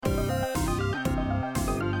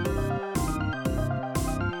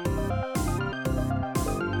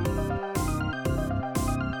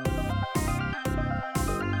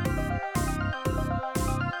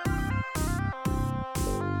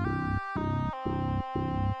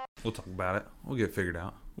We'll talk about it. We'll get it figured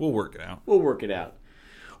out. We'll work it out. We'll work it out.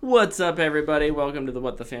 What's up, everybody? Welcome to the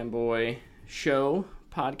What the Fanboy Show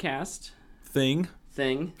podcast Thing.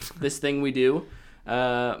 this thing we do.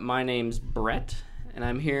 My name's Brett, and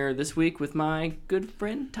I'm here this week with my good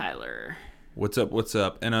friend Tyler. What's up? What's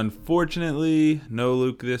up? And unfortunately, no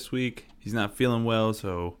Luke this week. He's not feeling well,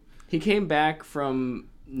 so... He came back from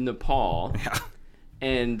Nepal, Yeah.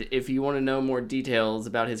 and if you want to know more details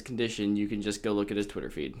about his condition, you can just go look at his Twitter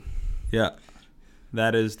feed. Yeah.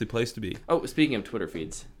 That is the place to be. Oh, speaking of Twitter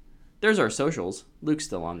feeds, there's our socials. Luke's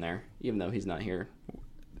still on there, even though he's not here.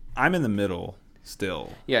 I'm in the middle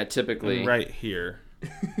still. Yeah, typically. I'm right here.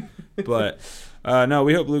 But, no,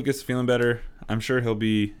 we hope Luke is feeling better. I'm sure he'll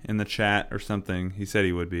be in the chat or something. He said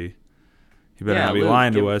he would be. He better not be Luke,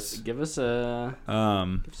 lying to us. Give us a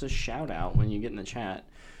shout out when you get in the chat.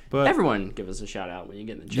 But Everyone give us a shout out when you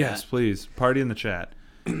get in the chat. yes, please. Party in the chat.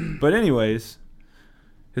 But anyways,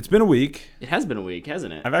 it's been a week. It has been a week,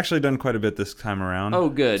 hasn't it? I've actually done quite a bit this time around. Oh,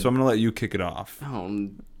 good. So I'm going to let you kick it off.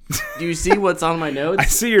 Do you see what's on my notes? I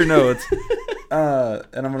see your notes. And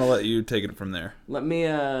I'm going to let you take it from there. Let me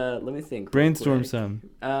think. real Brainstorm quick. some.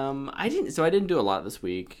 I didn't do a lot this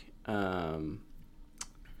week.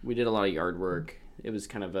 We did a lot of yard work. It was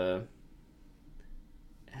kind of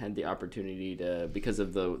had the opportunity to, because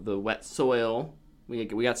of the wet soil. We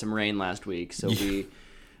got some rain last week, so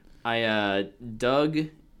I dug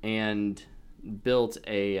and built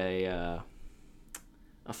a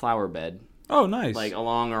flower bed. Oh, nice. Like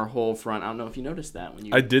along our whole front. I don't know if you noticed that when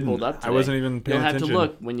you I didn't. pulled up today. I wasn't even paying You'll have attention. to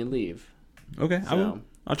look when you leave. Okay, I will.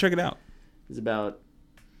 I'll check it out. It's about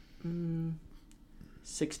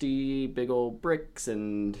 60 big old bricks,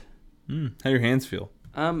 and How your hands feel?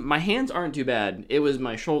 my hands aren't too bad. It was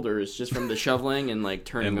my shoulders just from the shoveling and like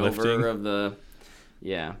turning And lifting. over of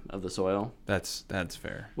the soil. That's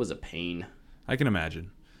fair. Was a pain, I can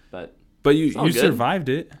imagine. but But you all good. survived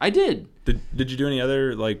it. I did. Did you do any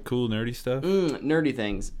other like cool nerdy stuff? Nerdy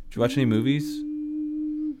things. Did you watch any movies?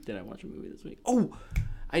 Did I watch a movie this week? Oh,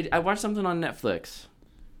 I watched something on Netflix.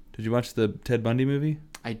 Did you watch the Ted Bundy movie?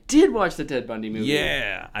 I did watch the Ted Bundy movie.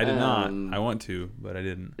 Yeah, I did not. Um, I want to, but I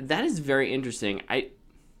didn't. That is very interesting.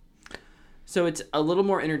 So it's a little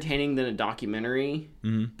more entertaining than a documentary,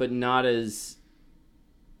 but not as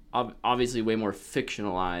obviously way more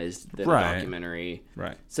fictionalized than a documentary.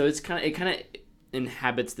 Right. So it kind of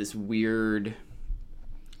inhabits this weird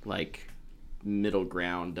like middle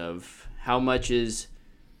ground of how much is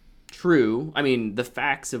true. I mean, the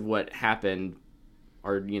facts of what happened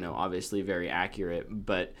are, obviously very accurate,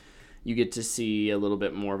 but you get to see a little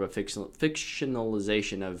bit more of a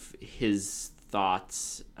fictionalization of his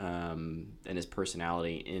thoughts and his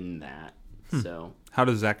personality in that. So How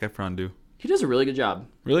does Zac Efron do? he does a really good job.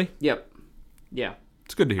 Really? Yep. Yeah.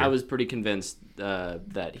 It's good to hear. I was pretty convinced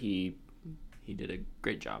that he did a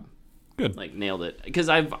great job. Good. Like nailed it. Because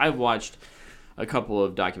I've watched a couple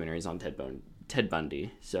of documentaries on Ted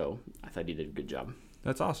Bundy, so I thought he did a good job.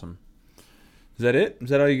 That's awesome. Is that it? Is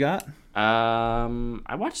that all you got?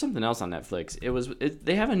 I watched something else on Netflix.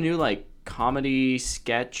 They have a new like comedy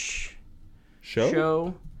sketch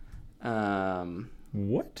show.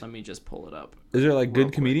 What? Let me just pull it up. Is there like real good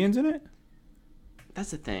quick. comedians in it?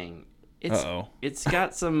 That's the thing. Uh-oh. It's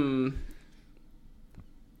got some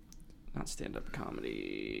not stand-up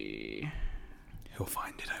comedy. He'll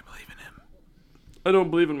find it. I believe in him. I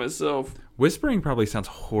don't believe in myself. Whispering probably sounds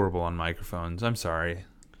horrible on microphones. I'm sorry.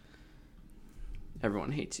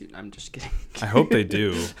 Everyone hates you. I'm just kidding. I hope they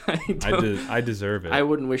do. I I deserve it. I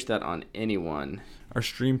wouldn't wish that on anyone. Our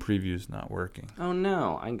stream preview's not working. Oh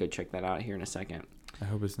no, I can go check that out here in a second. I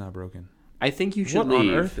hope it's not broken. I think you should What on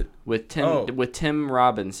leave earth? with Tim Oh. with Tim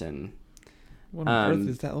Robinson. What on earth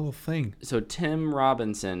is that little thing? So Tim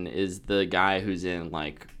Robinson is the guy who's in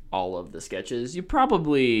like all of the sketches. You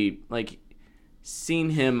probably like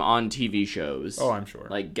seen him on TV shows. Oh, I'm sure.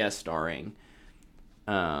 Like guest starring.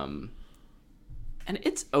 And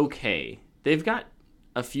it's okay. They've got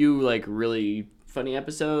a few like really funny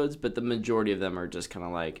episodes, but the majority of them are just kind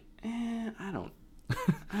of like, I don't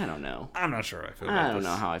know. I'm not sure how I feel about I this. don't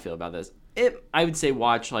know how I feel about this. I would say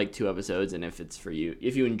watch like 2 episodes, and if it's for you,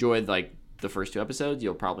 if you enjoyed like the first 2 episodes,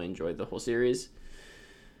 you'll probably enjoy the whole series.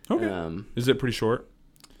 Okay. Is it pretty short?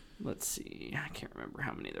 Let's see. I can't remember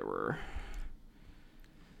how many there were.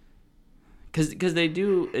 Because they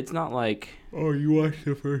do. It's not like. Oh, you watched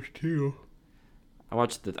the first 2.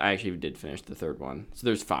 I actually did finish the 3rd one. So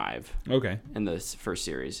there's 5 Okay. in this first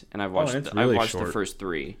series, and I've watched. it's I've really watched short. the first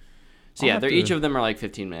 3. So I'll yeah, have they're to- each of them are like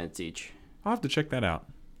 15 minutes each. I'll have to check that out.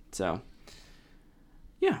 So,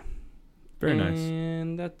 yeah. Very nice.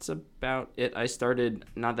 And that's about it. I started,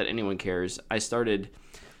 not that anyone cares, I started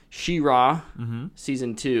She-Ra Mm-hmm.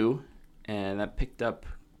 season 2, and that picked up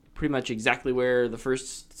pretty much exactly where the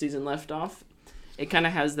first season left off. It kind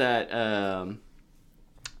of has that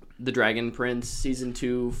the Dragon Prince season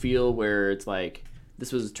 2 feel, where it's like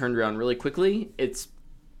this was turned around really quickly. It's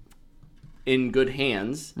in good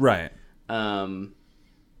hands, Right.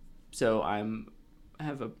 so I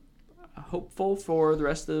have a hopeful for the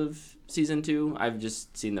rest of season 2. I've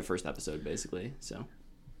just seen the first episode basically, so,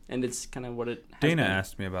 and it's kind of what it has Dana been.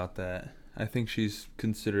 asked me about that. I think she's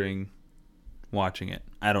considering watching it.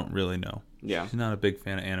 I don't really know. Yeah. She's not a big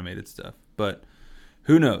fan of animated stuff, but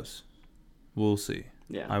who knows? We'll see.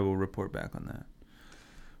 Yeah. I will report back on that.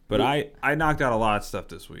 But I knocked out a lot of stuff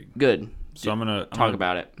this week, Good. so I'm gonna Talk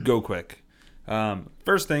about it. go quick.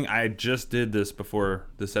 First thing, I just did this before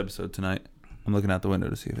this episode tonight. I'm looking out the window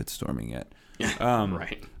to see if it's storming yet.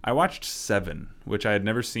 Right. I watched Seven, which I had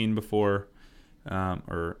never seen before,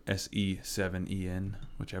 or SE7EN,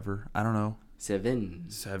 whichever. I don't know.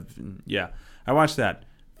 Seven. Yeah, I watched that.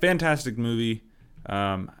 Fantastic movie.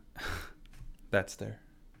 That's there.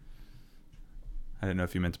 I didn't know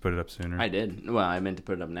if you meant to put it up sooner. I did. Well, I meant to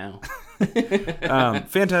put it up now.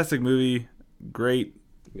 Fantastic movie. Great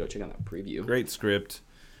Go check out that preview. Great script.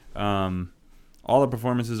 All the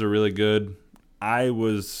performances are really good. I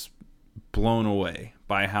was blown away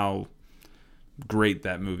by how great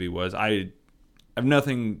that movie was. I have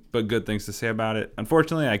nothing but good things to say about it.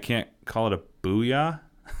 Unfortunately, I can't call it a booyah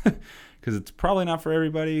because it's probably not for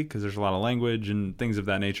everybody because there's a lot of language and things of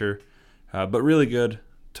that nature. But really good.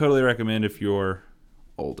 Totally recommend if you're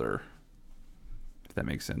older, if that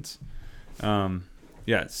makes sense.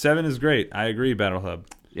 Yeah, 7 is great. I agree, Battle Hub.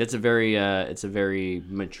 It's a very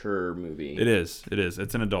mature movie. It is.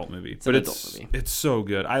 It's an adult movie. Adult movie. It's so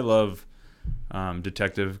good. I love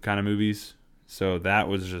detective kind of movies. So that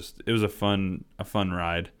was it was a fun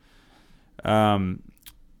ride.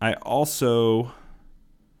 I also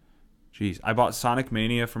I bought Sonic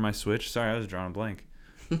Mania for my Switch. Sorry, I was drawing a blank.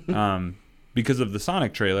 Because of the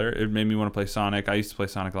Sonic trailer, it made me want to play Sonic. I used to play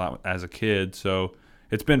Sonic a lot as a kid, so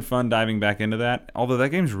it's been fun diving back into that. Although that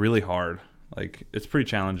game's really hard. Like, it's pretty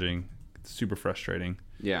challenging. It's super frustrating.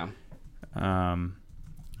 Yeah.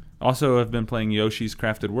 Also, I've been playing Yoshi's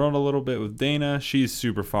Crafted World a little bit with Dana. She's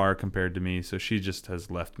super far compared to me, so she just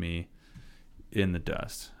has left me in the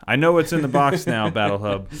dust. I know what's in the box now, Battle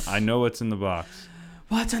Hub. I know what's in the box.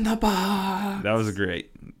 What's in the box? That was a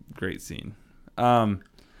great scene.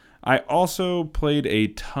 I also played a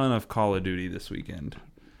ton of Call of Duty this weekend.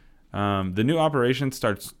 The new operation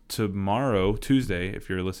starts tomorrow, Tuesday, if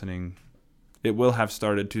you're listening. It will have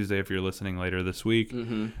started Tuesday if you're listening later this week.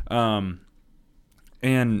 Mm-hmm.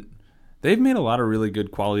 And they've made a lot of really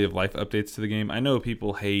good quality of life updates to the game. I know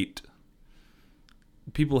people hate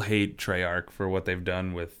Treyarch for what they've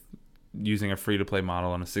done with using a free-to-play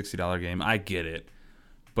model on a $60 game. I get it.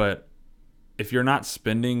 But if you're not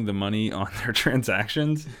spending the money on their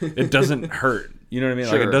transactions, it doesn't hurt. You know what I mean?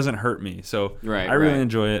 Sure. Like, it doesn't hurt me. So Right, I really right.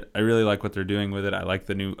 enjoy it. I really like what they're doing with it. I like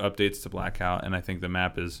the new updates to Blackout, and I think the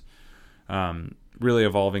map is really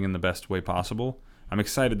evolving in the best way possible. I'm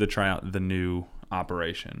excited to try out the new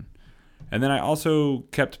operation. And then I also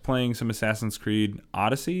kept playing some Assassin's Creed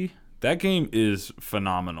Odyssey. That game is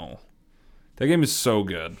phenomenal. That game is so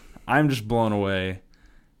good. I'm just blown away.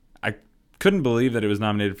 I couldn't believe that it was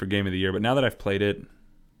nominated for Game of the Year, but now that I've played it,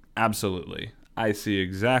 absolutely. I see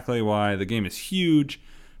exactly why. The game is huge,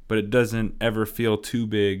 but it doesn't ever feel too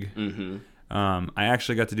big. Mm-hmm. I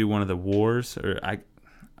actually got to do one of the wars,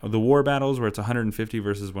 the war battles where it's 150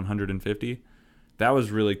 versus 150. That was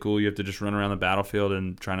really cool. You have to just run around the battlefield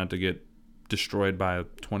and try not to get destroyed by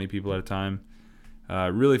 20 people at a time.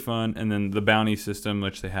 Really fun. And then the bounty system,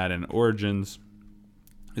 which they had in Origins,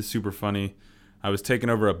 is super funny. I was taking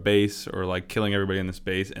over a base or like killing everybody in this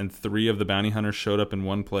base, and 3 of the bounty hunters showed up in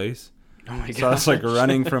one place. Oh my god! So I was like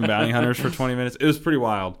running from bounty hunters for 20 minutes. It was pretty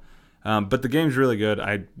wild. But the game's really good.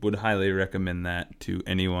 I would highly recommend that to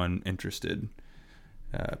anyone interested.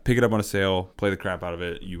 Pick it up on a sale. Play the crap out of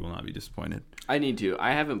it. You will not be disappointed. I need to.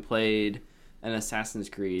 I haven't played an Assassin's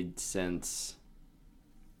Creed since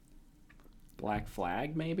Black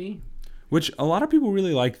Flag, maybe. Which a lot of people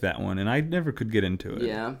really like that one, and I never could get into it.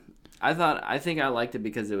 Yeah, I think I liked it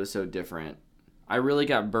because it was so different. I really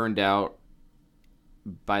got burned out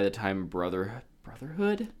by the time Brotherhood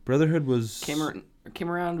was came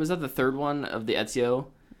around. Was that the third one of the Ezio?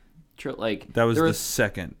 That was the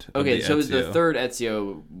second. Okay, so it was the Ezio. third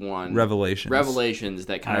Ezio one. Revelations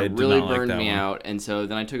that kind of really burned me out, and so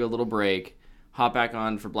then I took a little break, hopped back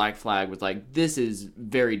on for Black Flag. Was like, this is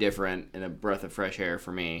very different and a breath of fresh air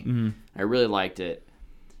for me. Mm-hmm. I really liked it.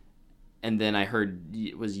 And then I heard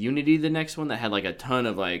was Unity the next one that had like a ton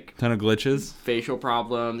of glitches, facial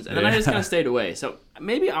problems, and then I just kind of stayed away. So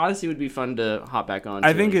maybe Odyssey would be fun to hop back on.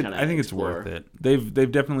 I think it's worth it.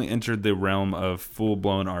 They've definitely entered the realm of full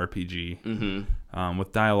blown RPG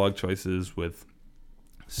with dialogue choices, with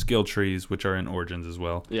skill trees, which are in Origins as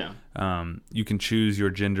well. Yeah. You can choose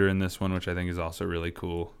your gender in this one, which I think is also really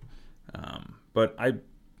cool. But I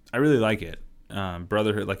really like it.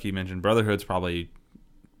 Brotherhood, like you mentioned, Brotherhood's probably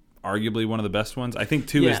arguably one of the best ones. I think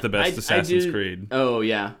 2 is the best Assassin's Creed. Oh,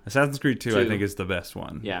 yeah. Assassin's Creed 2, I think, is the best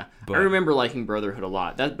one. Yeah. But I remember liking Brotherhood a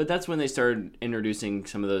lot. But that's when they started introducing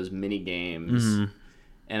some of those mini games. Mm-hmm.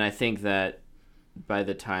 And I think that by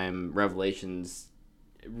the time Revelations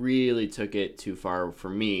really took it too far for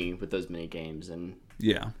me with those mini games. And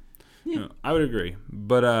yeah. No, I would agree.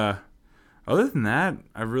 But other than that,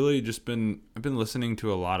 I've been listening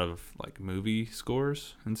to a lot of like movie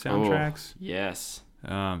scores and soundtracks. Oh, yes.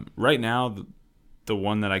 Right now, the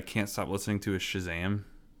one that I can't stop listening to is Shazam.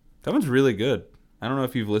 That one's really good. I don't know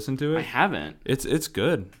if you've listened to it. I haven't. It's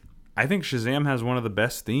good. I think Shazam has one of the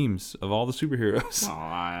best themes of all the superheroes. Oh,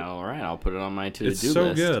 all right. I'll put it on my to-do list. It's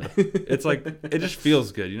so good. It's like, it just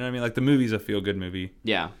feels good. You know what I mean? Like the movie's a feel-good movie.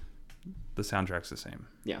 Yeah. The soundtrack's the same.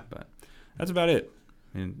 Yeah. But that's about it.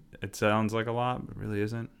 I mean, it sounds like a lot, but it really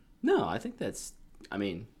isn't. No, I think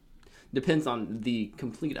depends on the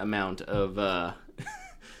complete amount of...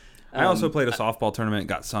 I also played a softball tournament,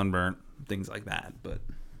 got sunburnt, things like that. But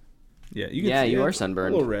yeah, you can see you are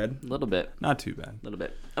sunburned. A little red. A little bit. Not too bad. A little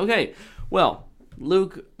bit. Okay. Well,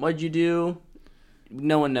 Luke, what'd you do?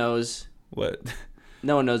 No one knows. What?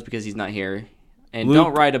 No one knows because he's not here. And Luke,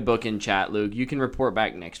 don't write a book in chat, Luke. You can report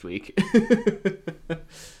back next week.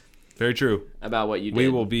 Very true. About what you did. We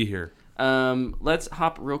will be here. Let's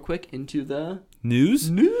hop real quick into the news.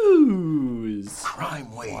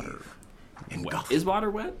 Crime wave. Is water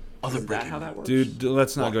wet? Is that how that works? Dude,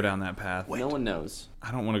 let's not go down that path. No one knows.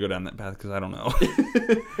 I don't want to go down that path because I don't know.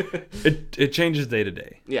 It changes day to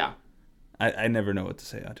day. Yeah. I never know what to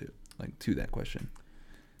say to that question.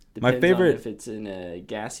 Depends my favorite on if it's in a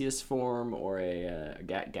gaseous form or a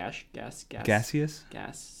gaseous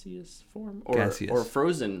form or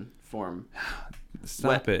frozen form.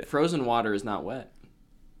 Stop it. Frozen water is not wet.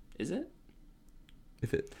 Is it?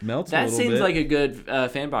 If it melts that a little bit. seems like a good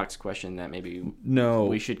Fanbox question that maybe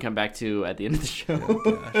we should come back to at the end of the show.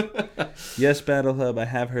 Oh, gosh. Yes, Battle Hub, I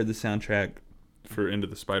have heard the soundtrack for Into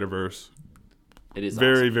the Spider-Verse. It is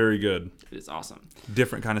very, awesome. very good. It is awesome.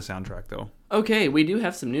 Different kind of soundtrack, though. Okay, we do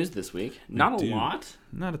have some news this week. Not a lot.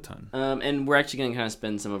 Not a ton. And we're actually going to kind of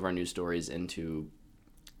spin some of our news stories into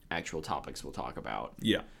actual topics we'll talk about.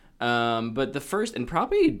 Yeah. But the first and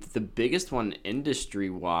probably the biggest one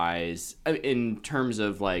industry-wise, in terms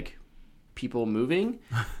of like people moving,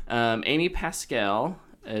 Amy Pascal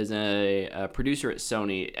is a producer at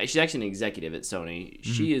Sony. She's actually an executive at Sony.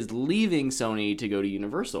 Mm-hmm. She is leaving Sony to go to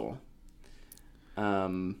Universal.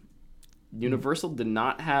 Universal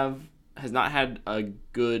has not had a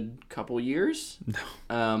good couple years.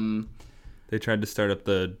 No. They tried to start up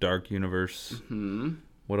the Dark Universe. Mm-hmm.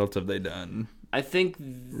 What else have they done? I think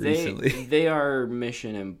they are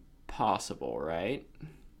Mission Impossible, right?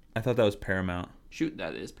 I thought that was Paramount. Shoot,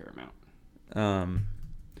 that is Paramount.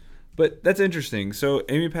 But that's interesting. So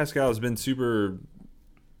Amy Pascal has been super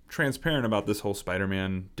transparent about this whole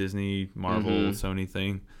Spider-Man, Disney, Marvel, Sony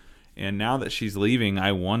thing. And now that she's leaving,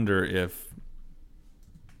 I wonder if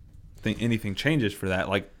anything changes for that.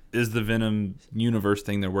 Like, is the Venom universe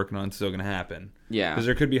thing they're working on still going to happen? Yeah. Because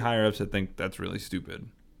there could be higher-ups that think that's really stupid.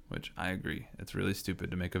 Which I agree. It's really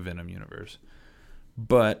stupid to make a Venom universe.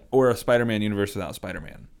 Or a Spider-Man universe without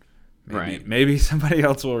Spider-Man. Maybe somebody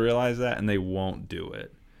else will realize that and they won't do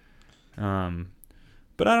it.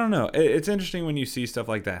 But I don't know. It's interesting when you see stuff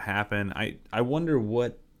like that happen. I wonder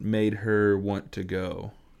what made her want to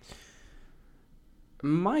go.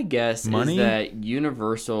 My guess is that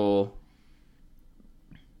Universal...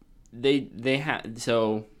 They've got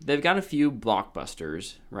a few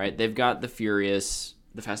blockbusters, right? They've got the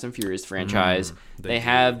Fast and Furious franchise. They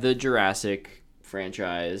have the Jurassic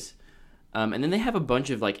franchise. And then they have a bunch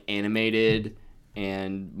of like animated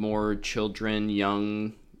and more children,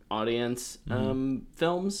 young audience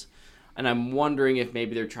films. And I'm wondering if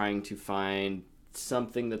maybe they're trying to find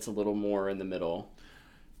something that's a little more in the middle.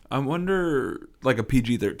 I wonder, like a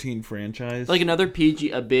PG-13 franchise? Like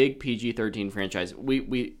a big PG-13 franchise.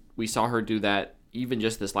 We saw her do that even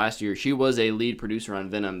just this last year. She was a lead producer on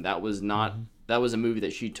Venom. That was not... That was a movie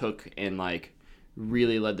that she took and like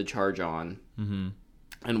really led the charge on. Mm-hmm.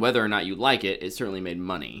 And whether or not you like it, it certainly made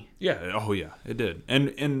money. Yeah. Oh yeah, it did.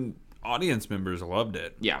 And audience members loved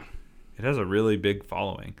it. Yeah. It has a really big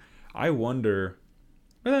following. I wonder.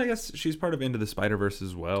 Well, I guess she's part of Into the Spider-Verse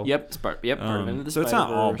as well. Yep, part of Into the Spider-Verse. So it's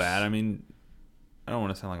not all bad. I mean, I don't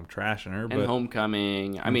want to sound like I'm trashing her, but and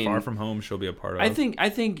Homecoming. I mean, Far From Home, she'll be a part of. I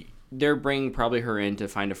think they're bringing probably her in to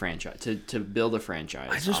find a franchise to build a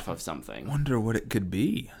franchise off of something. Wonder what it could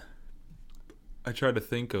be. I try to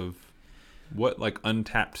think of what like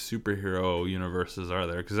untapped superhero universes are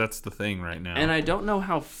there, because that's the thing right now. And I don't know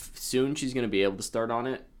how soon she's going to be able to start on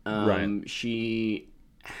it. Right. She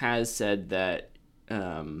has said that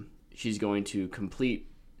she's going to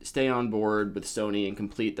stay on board with Sony and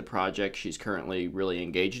complete the project she's currently really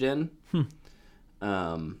engaged in. Do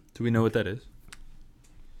we know what that is?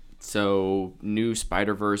 So, new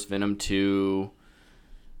Spider-Verse, Venom 2,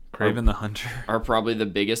 Kraven the Hunter are probably the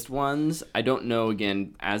biggest ones. I don't know,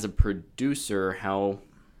 again, as a producer, how...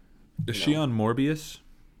 Is she on Morbius?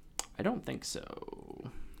 I don't think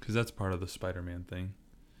so. Because that's part of the Spider-Man thing.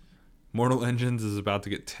 Mortal Engines is about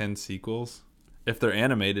to get 10 sequels. If they're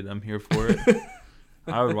animated, I'm here for it.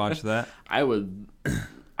 I would watch that. I would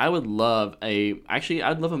love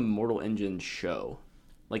I'd love a Mortal Engines show.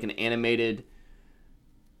 Like an animated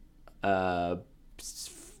 4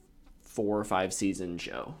 or 5 season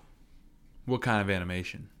show. What kind of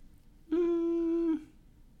animation?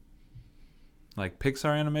 Like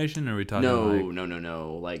Pixar animation, or are we talking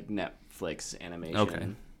No. Like Netflix animation. Okay.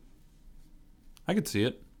 I could see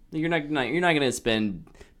it. You're not going to spend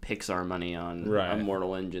Pixar money on Right. a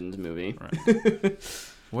Mortal Engines movie. Right.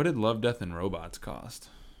 What did Love, Death, and Robots cost?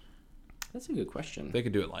 That's a good question. They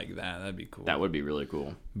could do it like that. That'd be cool. That would be really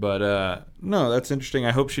cool. But no, that's interesting.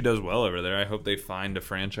 I hope she does well over there. I hope they find a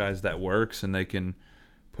franchise that works and they can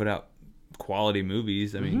put out quality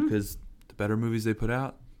movies. I mean, because the better movies they put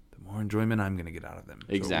out, the more enjoyment I'm going to get out of them.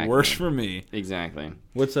 Exactly. So it works for me. Exactly.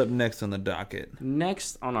 What's up next on the docket?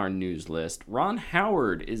 Next on our news list, Ron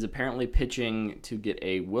Howard is apparently pitching to get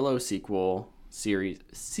a Willow sequel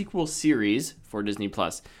series for Disney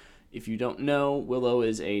Plus. If you don't know, Willow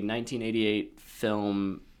is a 1988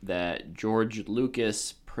 film that George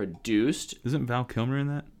Lucas produced. Isn't Val Kilmer in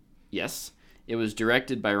that? Yes. It was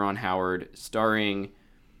directed by Ron Howard, starring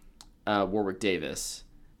Warwick Davis.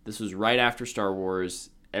 This was right after Star Wars.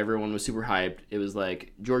 Everyone was super hyped. It was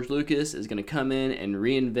like George Lucas is going to come in and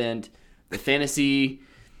reinvent the fantasy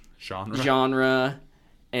genre,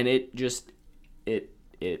 and it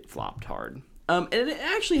flopped hard. And it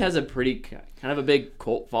actually has a pretty kind of a big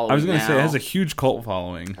cult following. I was going to now. say it has a huge cult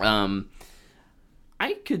following.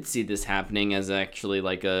 I could see this happening as actually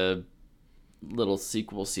like a little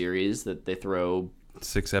sequel series that they throw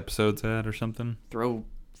 6 episodes at or something. Throw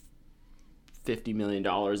 $50 million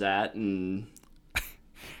at, and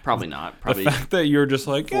probably not. Probably the fact that you're just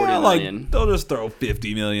like, $40 million. They'll just throw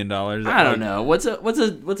 $50 million. I don't know. What's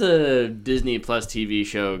a Disney Plus TV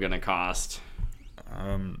show gonna cost?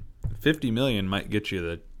 $50 million might get you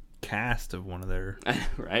the cast of one of their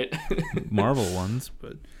right Marvel ones,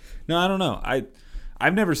 but no, I don't know.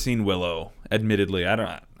 I've never seen Willow. Admittedly, I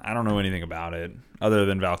don't know anything about it other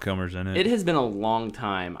than Val Kilmer's in it. It has been a long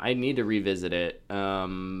time. I need to revisit it. I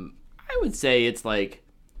would say it's like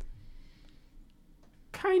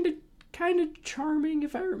kind of charming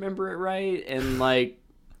if I remember it right, and like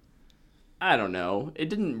I don't know. It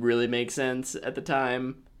didn't really make sense at the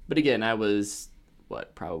time, but again, I was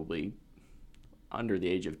probably under the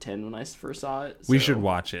age of 10 when I first saw it. So we should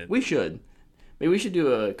watch it. We should. Maybe we should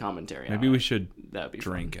do a commentary. Maybe we should That'd be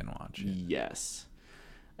drink fun. and watch it. Yes,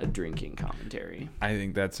 a drinking commentary. I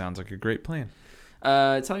think that sounds like a great plan.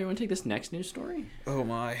 Tyler, you want to take this next news story? Oh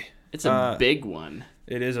my! It's a big one.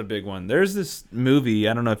 It is a big one. There's this movie.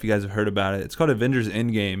 I don't know if you guys have heard about it. It's called Avengers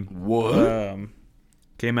Endgame. What?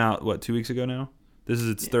 Came out 2 weeks ago now. This is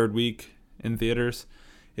its third week in theaters.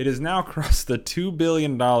 It has now crossed the $2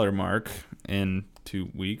 billion mark in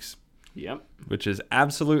 2 weeks. Yep. Which is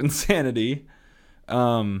absolute insanity.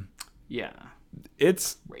 Yeah.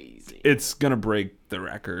 It's crazy. It's gonna break the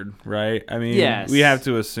record, right? I mean, yes. We have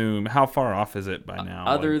to assume. How far off is it by now?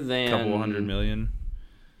 Other than a couple $100 million.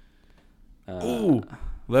 Ooh,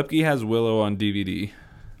 Lepke has Willow on DVD.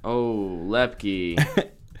 Oh,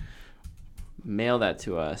 Lepke. Mail that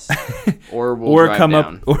to us, or we'll drive come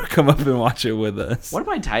down. come up and watch it with us. What am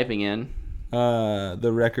I typing in?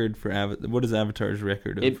 The record for what is Avatar's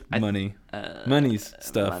record of money? Money's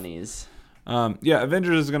stuff. Money's. Yeah,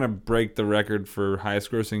 Avengers is gonna break the record for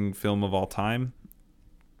highest grossing film of all time.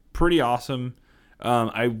 Pretty awesome.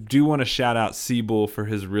 I do want to shout out Seabull for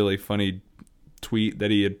his really funny tweet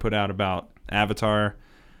that he had put out about Avatar.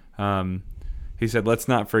 He said, "Let's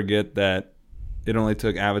not forget that it only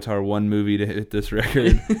took Avatar 1 movie to hit this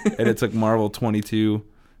record, and it took Marvel 22.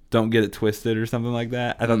 Don't get it twisted," or something like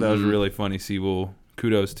that. I thought that was really funny, Seabull.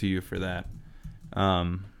 kudos to you for that.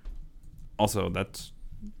 Also, that's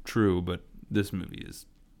true, but this movie is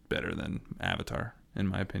better than Avatar, in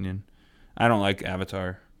my opinion. I don't like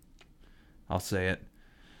Avatar. I'll say it.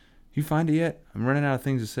 You find it yet? I'm running out of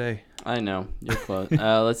things to say. I know. You're close.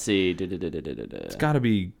 Let's see. It's got to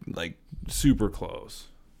be, like, super close.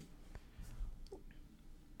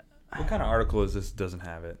 What kind of article is this doesn't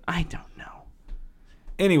have it? I don't know.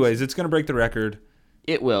 Anyways, it's going to break the record.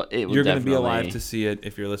 It will. It will. You're going to be alive to see it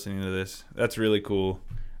if you're listening to this. That's really cool.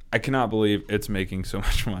 I cannot believe it's making so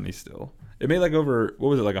much money still. It made like over, what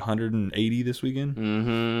was it, like 180 this weekend?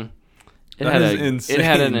 Mm-hmm. Insane. It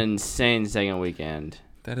had an insane second weekend.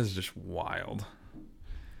 That is just wild.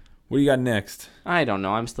 What do you got next? I don't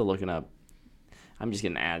know. I'm still looking up. I'm just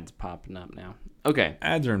getting ads popping up now. Okay.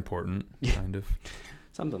 Ads are important, kind of.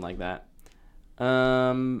 Something like that.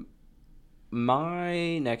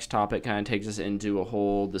 My next topic kind of takes us into a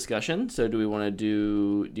whole discussion. So do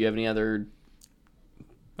you have any other...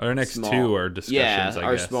 Our next two are discussions,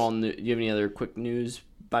 I guess. Do you have any other quick news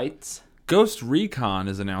bites? Ghost Recon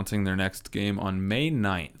is announcing their next game on May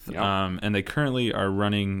 9th. Yep. And they currently are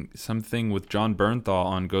running something with John Bernthal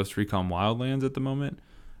on Ghost Recon Wildlands at the moment.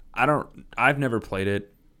 I've never played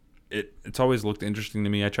it. It's always looked interesting to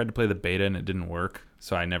me. I tried to play the beta and it didn't work,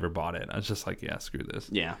 so I never bought it. I was just like, yeah, screw this.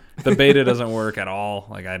 Yeah. The beta doesn't work at all.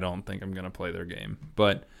 Like, I don't think I'm going to play their game.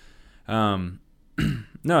 But, no,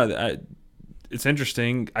 it's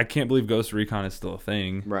interesting. I can't believe Ghost Recon is still a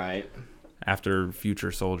thing. Right. After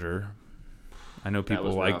Future Soldier. I know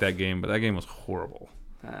people like that game, but that game was horrible.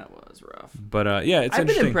 That was rough. But yeah, it's I've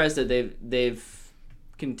interesting. been impressed that they've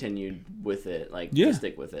continued with it, to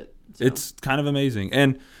stick with it. So. It's kind of amazing.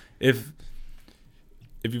 And if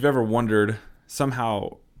you've ever wondered,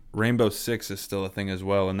 somehow Rainbow Six is still a thing as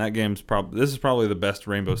well, and that game's this is probably the best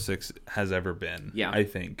Rainbow Six has ever been. Yeah, I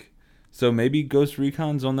think. So maybe Ghost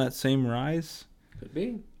Recon's on that same rise. Could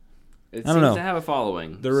be. It I don't know. To have a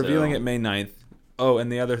following. They're revealing it May 9th. Oh,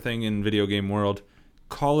 and the other thing in video game world,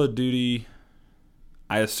 Call of Duty,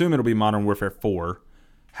 I assume it'll be Modern Warfare 4,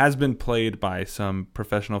 has been played by some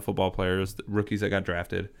professional football players, rookies that got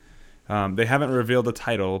drafted. They haven't revealed the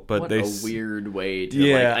title, but what a weird way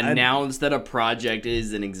to announce that a project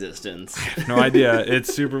is in existence. I have no idea.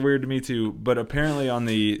 It's super weird to me too. But apparently on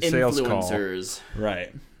the sales call,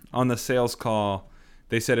 right? On the sales call,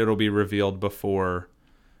 they said it'll be revealed before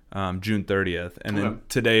June 30th, and then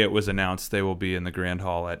today it was announced they will be in the Grand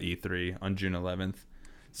Hall at E3 on June 11th.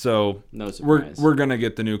 So no surprise. We're gonna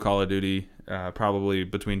get the new Call of Duty probably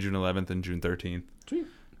between June 11th and June 13th. Sweet.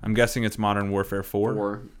 I'm guessing it's Modern Warfare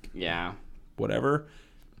 4. Yeah. Whatever.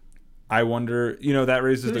 I wonder. That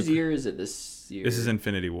raises Whose year is it this year? This is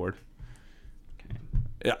Infinity Ward.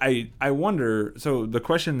 Okay. I wonder. So the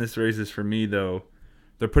question this raises for me though,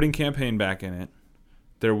 they're putting campaign back in it.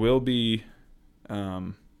 There will be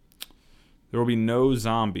no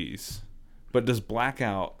zombies, but does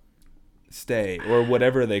Blackout stay or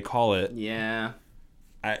whatever they call it? Yeah.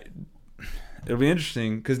 It'll be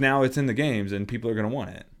interesting because now it's in the games and people are going to want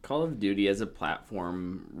it. Call of Duty as a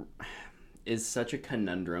platform is such a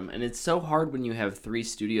conundrum, and it's so hard when you have 3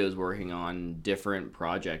 studios working on different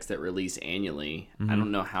projects that release annually. Mm-hmm. I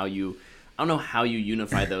don't know how you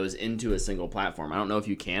unify those into a single platform. I don't know if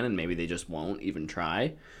you can, and maybe they just won't even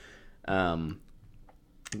try.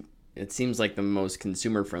 It seems like the most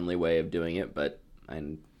consumer-friendly way of doing it, but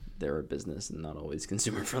they're a business and not always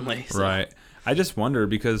consumer-friendly. So. Right. I just wonder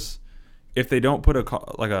because if they don't put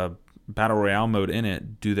a Battle Royale mode in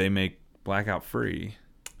it, do they make Blackout free?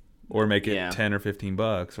 Or make it $10 or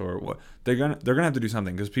 $15 or what? They're gonna have to do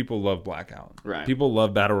something because people love Blackout. Right. People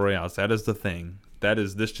love Battle Royales. That is the thing. That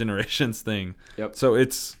is this generation's thing. Yep. So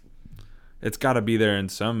it's got to be there in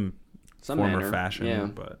some form manner. or fashion. Yeah.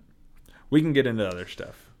 But we can get into other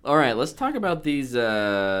stuff. All right, let's talk about these.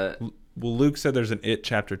 Well, Luke said there's an It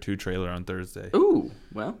Chapter 2 trailer on Thursday. Ooh,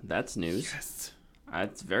 well, that's news. Yes.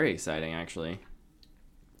 That's very exciting, actually.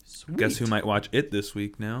 Sweet. Guess who might watch It this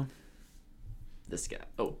week now? This guy.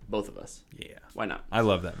 Oh, both of us. Yeah. Why not? I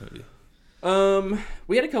love that movie.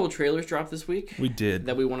 We had a couple trailers drop this week. We did.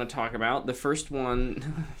 That we want to talk about. The first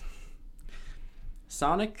one,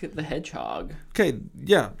 Sonic the Hedgehog. Okay,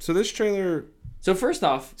 yeah. So this trailer... So first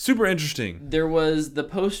off... Super interesting. There was the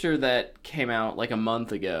poster that came out like a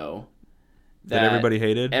month ago. That everybody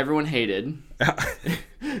hated? Everyone hated.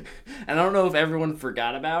 And I don't know if everyone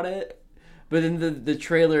forgot about it. But then the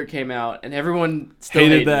trailer came out, and everyone still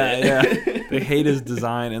hated that. It. Yeah, they hate his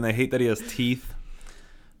design, and they hate that he has teeth.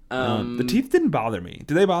 The teeth didn't bother me.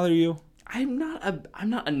 Do they bother you? I'm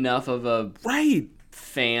not enough of a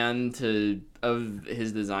fan of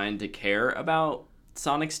his design to care about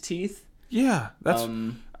Sonic's teeth. Yeah, that's.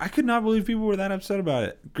 I could not believe people were that upset about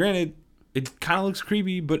it. Granted, it kind of looks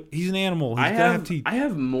creepy, but he's an animal. He's gonna have teeth. I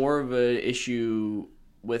have more of an issue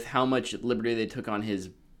with how much liberty they took on his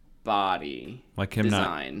body Like him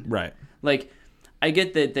design. not right. Like, I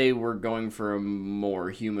get that they were going for a more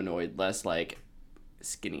humanoid, less like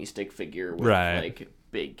skinny stick figure with like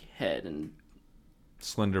big head and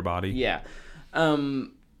Slender body. yeah. But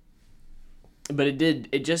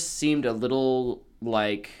it just seemed a little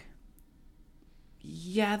like,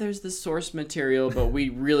 yeah, there's the source material, but we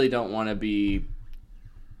really don't want to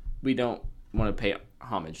pay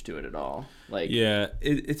homage to it at all. Like, yeah,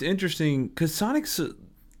 it's interesting because Sonic's.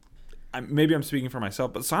 Maybe I'm speaking for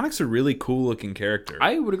myself, but Sonic's a really cool looking character.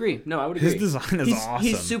 I would agree. No, I would agree. His design is awesome.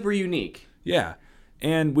 He's super unique. Yeah,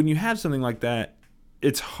 and when you have something like that,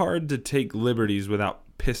 it's hard to take liberties without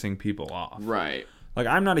pissing people off. Right. Like,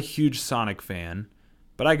 I'm not a huge Sonic fan,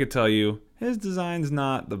 but I could tell you his design's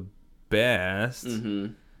not the best.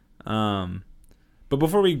 Mm-hmm. But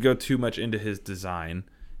before we go too much into his design,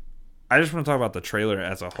 I just want to talk about the trailer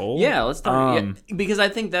as a whole. Yeah, let's talk. Because I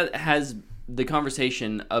think that the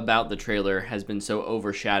conversation about the trailer has been so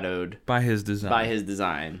overshadowed by his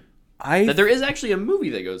design. That there is actually a movie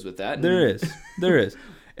that goes with that. There is.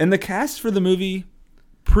 And the cast for the movie,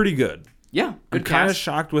 pretty good. Yeah, good I'm kind of cast.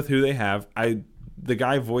 shocked with who they have. The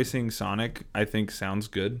guy voicing Sonic, I think, sounds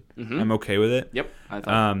good. Mm-hmm. I'm okay with it. Yep, I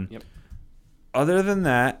thought. Yep. Other than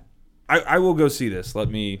that, I will go see this. Let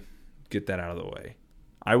me get that out of the way.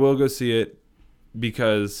 I will go see it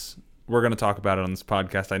because we're going to talk about it on this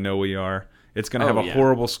podcast. I know we are. It's going to have a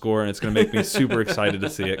horrible score, and it's going to make me super excited to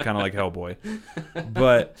see it, kind of like Hellboy.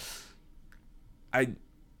 But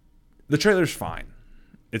the trailer's fine.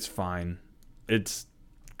 It's fine. It's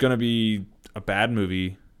going to be a bad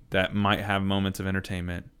movie that might have moments of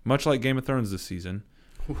entertainment, much like Game of Thrones this season.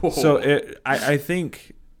 Whoa. So I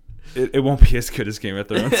think it won't be as good as Game of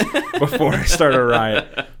Thrones before I start a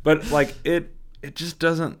riot. But like it just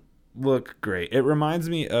doesn't look great. It reminds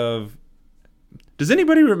me of... Does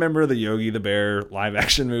anybody remember the Yogi the Bear live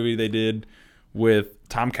action movie they did with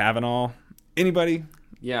Tom Cavanaugh? Anybody?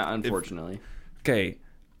 Yeah, unfortunately. Okay.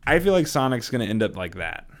 I feel like Sonic's going to end up like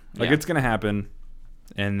that. Like it's going to happen,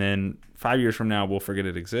 and then 5 years from now we'll forget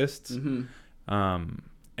it exists. Mm-hmm.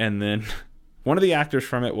 And then one of the actors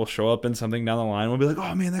from it will show up in something down the line. We'll be like,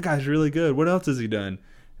 oh man, that guy's really good. What else has he done?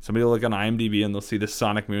 Somebody will look on IMDb and they'll see this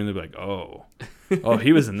Sonic movie and they'll be like, oh,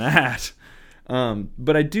 he was in that.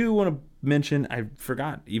 But I do want to mention, I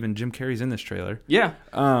forgot, even Jim Carrey's in this trailer. Yeah.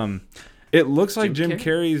 It looks like Jim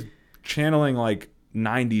Carrey's channeling like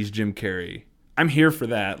 90s Jim Carrey. I'm here for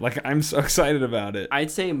that. Like, I'm so excited about it. I'd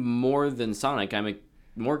say more than Sonic, I'm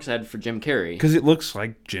more excited for Jim Carrey. Because it looks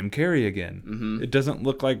like Jim Carrey again. Mm-hmm. It doesn't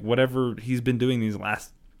look like whatever he's been doing these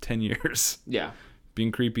last 10 years. Yeah.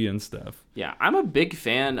 Being creepy and stuff. Yeah, I'm a big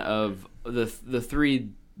fan of the three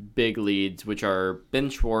big leads, which are Ben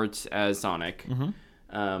Schwartz as Sonic.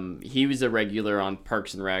 Mm-hmm. He was a regular on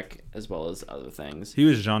Parks and Rec as well as other things. He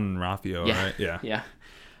was Jean Ralphio, right? Yeah. Yeah.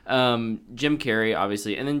 Jim Carrey,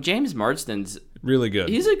 obviously. And then James Marsden's really good.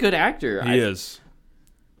 He's a good actor. He is.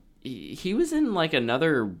 He was in like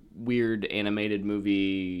another weird animated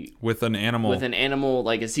movie with an animal,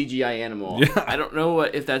 like a CGI animal. Yeah. I don't know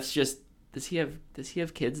if that's just... Does he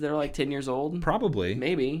have kids that are like 10 years old? Probably.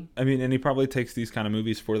 Maybe. I mean, and he probably takes these kind of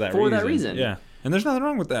movies for that reason. Yeah. And there's nothing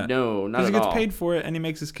wrong with that. No, not at all. Because he gets paid for it and he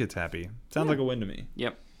makes his kids happy. Sounds like a win to me.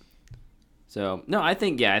 Yep. So, no, I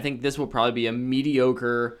think this will probably be a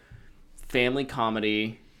mediocre family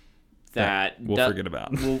comedy that we'll forget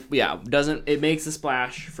about. It makes a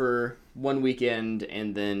splash for one weekend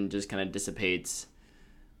and then just kind of dissipates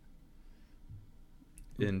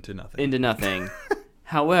into nothing.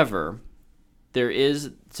 However,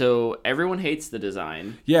 so everyone hates the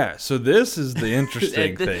design. Yeah, so this is the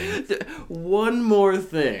interesting thing. One more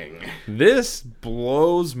thing. This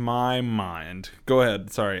blows my mind. Go ahead.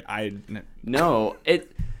 Sorry. No,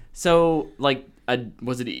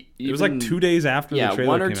 was it even, it was like 2 days after the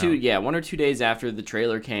trailer came out. 1 or 2 days after the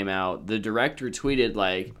trailer came out, the director tweeted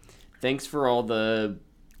like, thanks for all the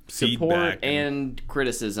support and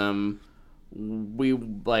criticism. We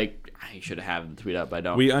I should have the tweet up. I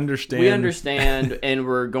don't. We understand, and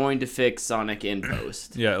we're going to fix Sonic in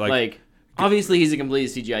post. Yeah, obviously he's a complete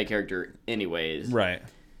CGI character, anyways. Right.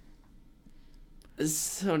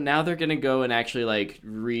 So now they're gonna go and actually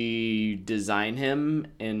redesign him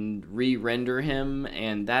and re-render him,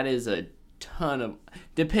 and that is a ton of.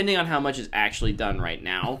 Depending on how much is actually done right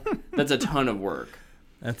now, that's a ton of work.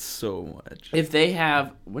 That's so much. If they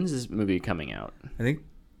have, when is this movie coming out? I think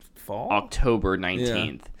fall, October 19th.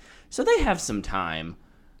 Yeah. So they have some time.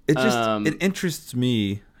 It just it interests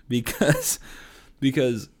me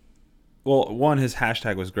because well, one, his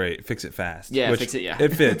hashtag was great, fix it fast. Yeah, fix it, yeah.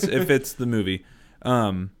 It fits the movie.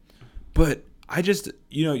 But I just,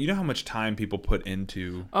 you know how much time people put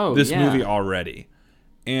into this movie already.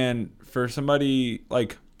 And for somebody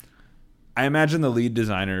like, I imagine the lead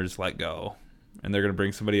designers let go and they're going to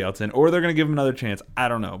bring somebody else in, or they're going to give them another chance. I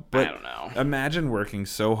don't know. But I don't know. Imagine working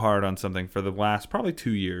so hard on something for the last probably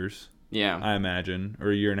 2 years. Yeah. I imagine,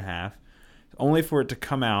 or a year and a half, only for it to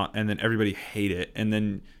come out and then everybody hate it. And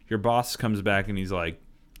then your boss comes back and he's like,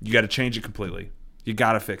 you got to change it completely. You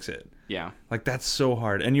got to fix it. Yeah. Like, that's so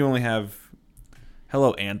hard. And you only have,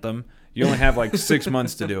 hello, Anthem. You only have like 6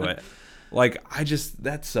 months to do it. Like,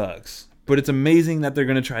 that sucks. But it's amazing that they're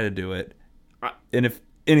going to try to do it. And if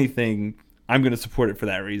anything, I'm going to support it for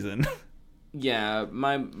that reason. Yeah,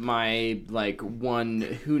 my like one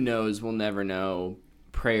who knows will never know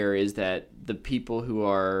prayer is that the people who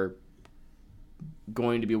are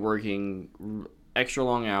going to be working extra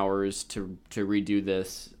long hours to redo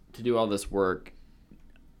this, to do all this work,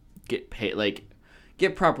 get paid, like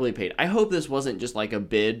get properly paid. I hope this wasn't just like a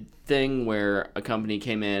bid thing where a company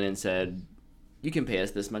came in and said, you can pay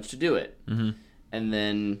us this much to do it. Mm-hmm. And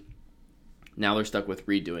then now they're stuck with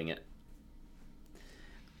redoing it.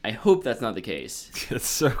 I hope that's not the case. It's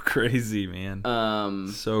so crazy, man.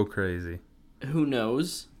 So crazy. Who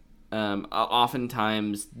knows?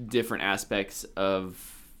 Oftentimes, different aspects of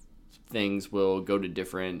things will go to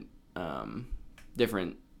different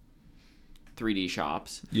 3D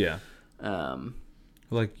shops. Yeah.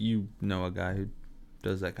 Like, a guy who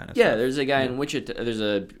does that kind of stuff. Yeah, there's a guy in Wichita. There's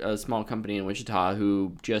a small company in Wichita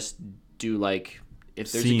who just do, like,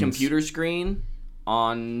 if there's a computer screen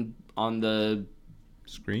on the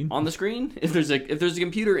screen, if there's a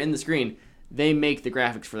computer in the screen, they make the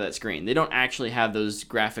graphics for that screen. They don't actually have those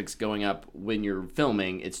graphics going up when you're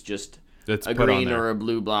filming. It's just a green or a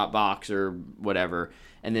blue box or whatever,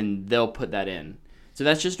 and then they'll put that in. So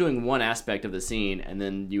that's just doing one aspect of the scene, and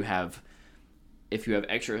then if you have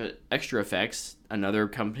extra effects, another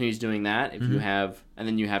company's doing that. If you have, and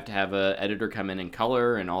then you have to have a editor come in and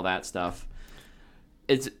color and all that stuff.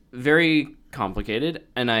 It's very complicated,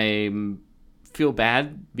 and I feel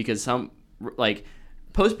bad because some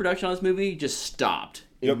post-production on this movie just stopped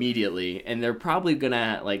immediately, and they're probably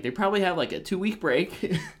gonna they probably have like a 2-week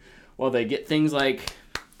break while they get things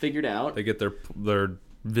figured out. They get their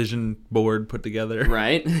vision board put together,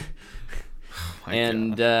 right?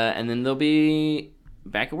 And then they'll be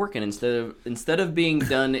back at work, and instead of being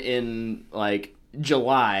done in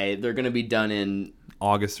July, they're gonna be done in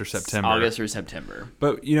August or September.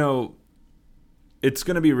 But it's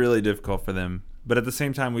going to be really difficult for them. But at the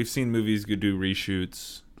same time, we've seen movies do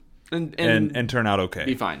reshoots and turn out okay.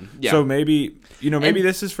 Be fine. Yeah. So maybe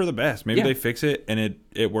this is for the best. Maybe they fix it and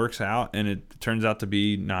it works out and it turns out to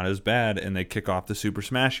be not as bad, and they kick off the Super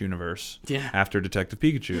Smash universe after Detective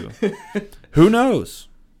Pikachu. Who knows?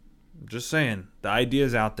 Just saying. The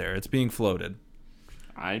idea's out there. It's being floated.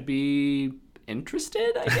 I'd be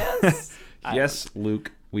interested, I guess. Yes,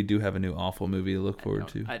 Luke. We do have a new awful movie to look forward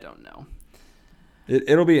to. I don't know.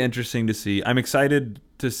 It'll be interesting to see. I'm excited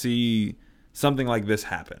to see something like this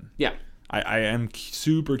happen. Yeah. I am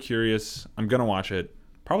super curious. I'm going to watch it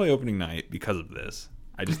probably opening night because of this.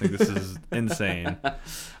 I just think this is insane.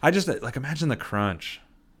 I just, imagine the crunch.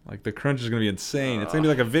 The crunch is going to be insane. It's going to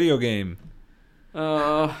be like a video game.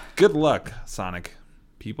 Good luck, Sonic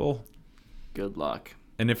people. Good luck.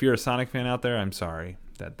 And if you're a Sonic fan out there, I'm sorry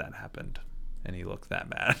that happened and he looked that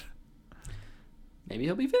bad. Maybe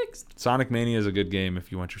he'll be fixed. Sonic Mania is a good game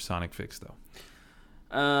if you want your Sonic fixed, though.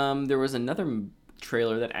 There was another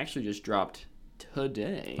trailer that actually just dropped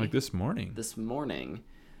today. This morning.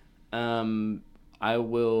 I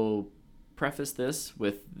will preface this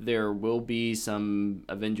with there will be some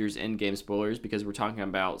Avengers Endgame spoilers because we're talking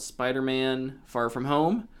about Spider-Man Far From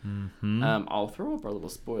Home. Mm-hmm. I'll throw up our little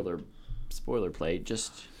spoiler plate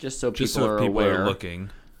just so people are aware.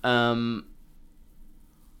 Looking.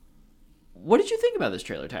 What did you think about this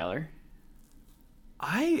trailer, Tyler?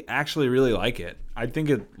 I actually really like it. I think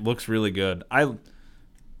it looks really good. Let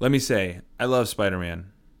me say, I love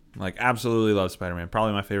Spider-Man. Absolutely love Spider-Man.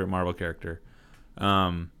 Probably my favorite Marvel character.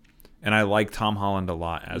 And I like Tom Holland a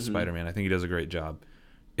lot as Spider-Man. I think he does a great job.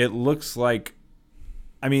 It looks like,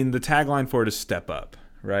 the tagline for it is step up,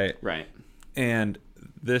 right? Right. And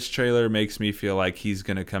this trailer makes me feel like he's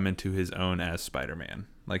going to come into his own as Spider-Man.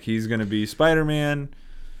 He's going to be Spider-Man.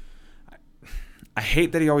 I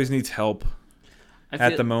hate that he always needs help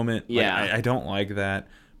at the moment. Yeah. I don't like that.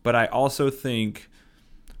 But I also think,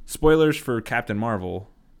 spoilers for Captain Marvel,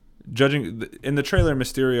 judging in the trailer,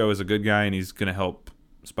 Mysterio is a good guy and he's going to help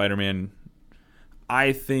Spider-Man.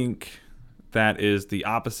 I think that is the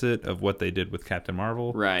opposite of what they did with Captain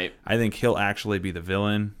Marvel. Right. I think he'll actually be the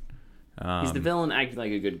villain. He's the villain acting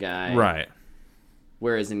like a good guy. Right.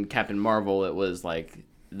 Whereas in Captain Marvel, it was like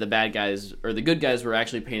the bad guys or the good guys were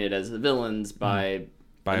actually painted as the villains by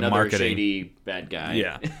another marketing. Shady bad guy.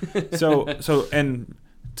 Yeah. So and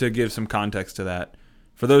to give some context to that,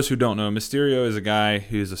 for those who don't know, Mysterio is a guy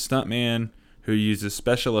who's a stuntman who uses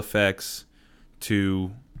special effects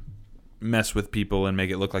to mess with people and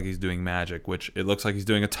make it look like he's doing magic, which it looks like he's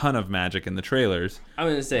doing a ton of magic in the trailers. I'm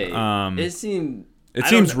gonna say it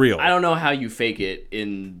seems real. I don't know how you fake it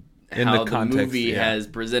in how the context, movie has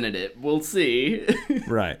presented it. We'll see.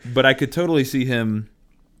 Right. But I could totally see him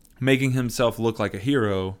making himself look like a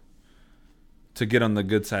hero to get on the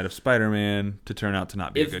good side of Spider-Man to turn out to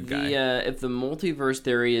not be a good guy. If the multiverse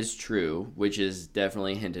theory is true, which is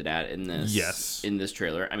definitely hinted at in this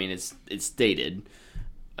trailer. I mean, it's stated.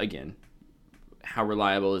 Again, how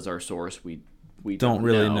reliable is our source? We don't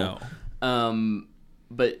really know.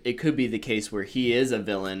 But it could be the case where he is a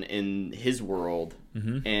villain in his world,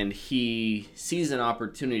 and he sees an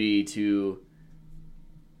opportunity to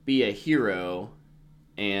be a hero,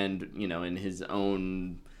 and in his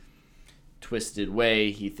own twisted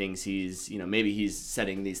way, he thinks he's maybe he's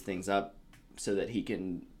setting these things up so that he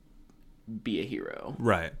can be a hero.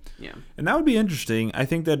 Right. Yeah. And that would be interesting. I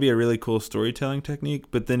think that'd be a really cool storytelling technique,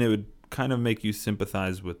 but then it would kind of make you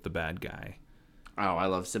sympathize with the bad guy. Oh, I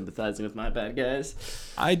love sympathizing with my bad guys.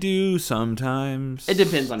 I do sometimes. It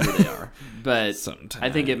depends on who they are, but Sometimes. I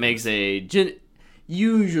think it makes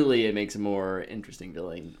usually it makes a more interesting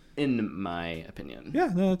villain, in my opinion.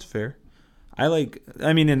 Yeah, no, that's fair.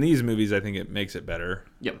 In these movies, I think it makes it better.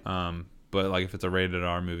 Yep. But like if it's a rated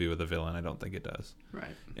R movie with a villain, I don't think it does.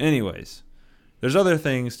 Right. Anyways, there's other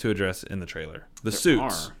things to address in the trailer. The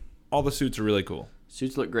suits. Are. All the suits are really cool.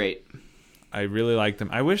 Suits look great. I really like them.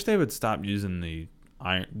 I wish they would stop using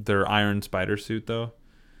their Iron Spider suit, though.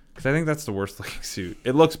 Because I think that's the worst looking suit.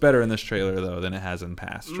 It looks better in this trailer, though, than it has in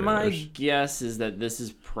past trailers. My guess is that this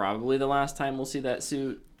is probably the last time we'll see that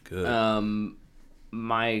suit. Good.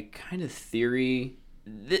 My kind of theory,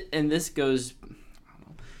 and this goes, I don't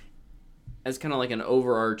know, as kind of like an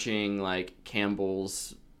overarching, like,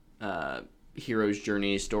 Campbell's hero's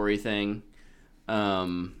journey story thing.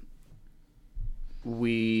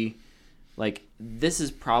 This is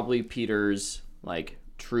probably Peter's, like,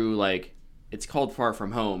 true, like, it's called Far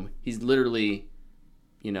From Home. He's literally,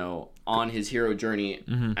 on his hero journey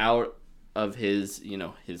out of his,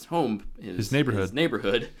 his home, his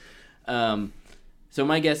neighborhood. So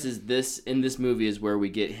my guess is in this movie is where we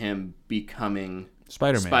get him becoming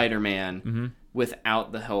Spider-Man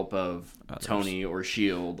without the help of Tony or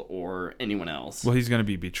S.H.I.E.L.D. or anyone else. Well, he's going to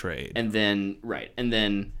be betrayed. And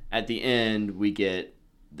then at the end we get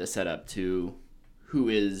the setup to who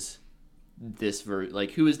is this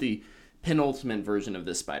who is the penultimate version of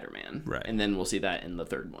this Spider-Man. Right. And then we'll see that in the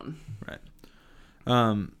third one.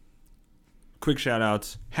 Right. Quick shout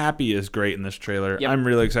outs. Happy is great in this trailer. Yep. I'm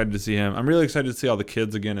really excited to see him. I'm really excited to see all the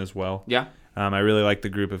kids again as well. Yeah. I really like the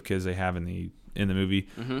group of kids they have in the movie.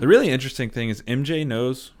 The really interesting thing is MJ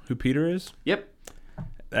knows who Peter is. Yep.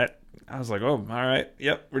 I was like, oh, all right.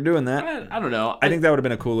 Yep, we're doing that. I don't know. I think that would have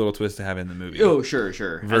been a cool little twist to have in the movie. Oh, sure.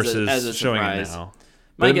 Versus as a showing it surprise. now.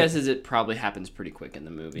 My guess is it probably happens pretty quick in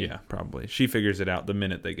the movie. Yeah, probably. She figures it out the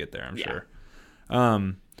minute they get there, I'm sure.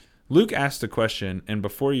 Luke asked a question, and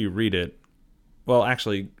before you read it, well,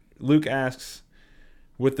 actually, Luke asks,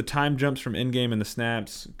 with the time jumps from Endgame and the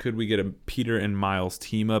snaps, could we get a Peter and Miles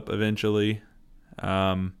team up eventually?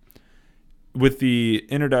 With the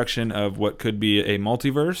introduction of what could be a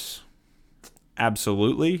multiverse,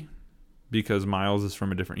 absolutely, because Miles is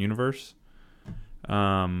from a different universe.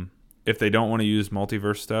 If they don't want to use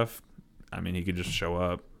multiverse stuff, he could just show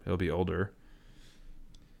up. He'll be older.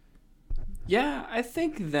 Yeah, I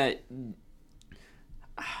think that...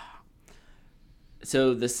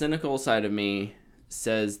 So the cynical side of me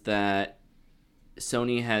says that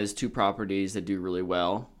Sony has two properties that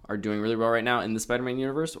are doing really well right now in the Spider-Man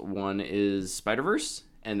universe. One is Spider-Verse,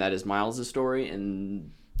 and that is Miles' story,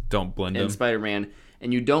 and don't blend them. Spider-Man.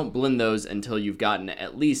 And you don't blend those until you've gotten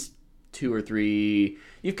at least 2 or 3.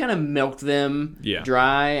 You've kind of milked them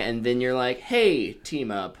dry, and then you're like, hey,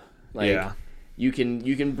 team up. You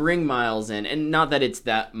can bring Miles in, and not that it's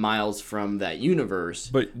that Miles from that universe,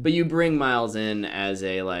 but you bring Miles in as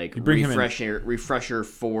a refresher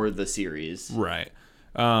for the series. Right.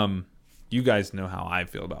 You guys know how I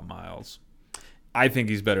feel about Miles. I think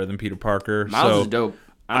he's better than Peter Parker. Miles is dope.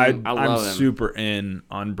 I love him. I'm super in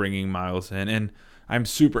on bringing Miles in, and I'm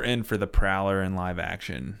super in for the Prowler in live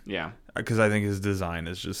action. Yeah. Because I think his design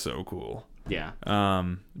is just so cool. Yeah.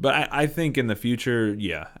 But I think in the future,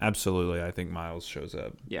 yeah, absolutely. I think Miles shows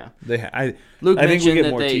up. Yeah. I think Luke we mentioned get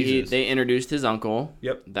that more teases. they introduced his uncle.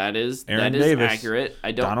 Yep. That is Aaron that is Davis, accurate.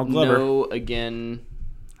 I don't Donald Glover. know again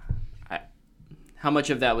how much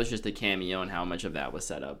of that was just a cameo and how much of that was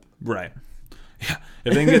set up. Right. Yeah.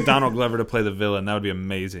 If they can get Donald Glover to play the villain, that would be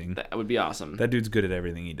amazing. That would be awesome. That dude's good at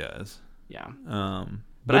everything he does. Yeah.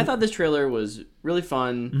 But I thought this trailer was really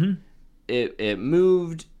fun. Mm-hmm. It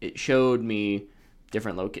moved. It showed me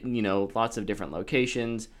different lots of different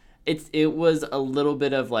locations. It was a little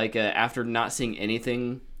bit of like after not seeing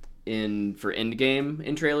anything for Endgame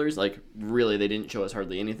in trailers, like really they didn't show us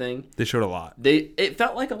hardly anything. They showed a lot. It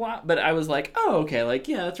felt like a lot, but I was like, oh okay, like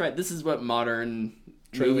yeah, that's right. This is what modern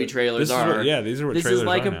movie trailers are. These are what this trailers is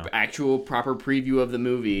like are an now. actual proper preview of the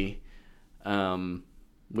movie,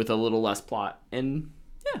 with a little less plot, and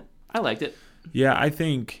yeah, I liked it. Yeah, I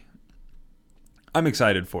think I'm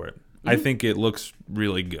excited for it. Mm-hmm. I think it looks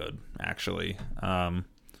really good, actually. I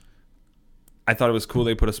thought it was cool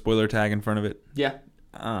they put a spoiler tag in front of it. Yeah.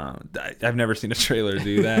 I've never seen a trailer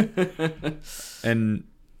do that. And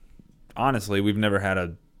honestly, we've never had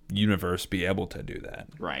a universe be able to do that.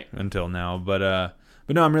 Right. Until now. But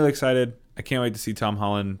no, I'm really excited. I can't wait to see Tom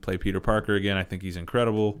Holland play Peter Parker again. I think he's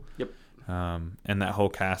incredible. Yep. And that whole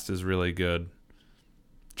cast is really good.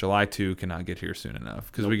 July 2 cannot get here soon enough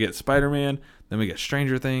because we get Spider-Man, then we get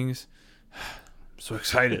Stranger Things. So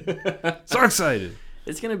excited. So excited.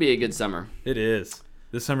 It's going to be a good summer. It is.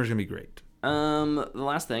 This summer's going to be great. The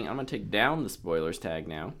last thing, I'm going to take down the spoilers tag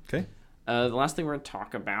now. Okay. The last thing we're going to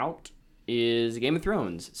talk about is Game of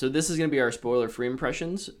Thrones. So this is going to be our spoiler-free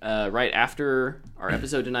impressions. Right after our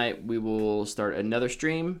episode tonight, we will start another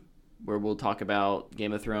stream where we'll talk about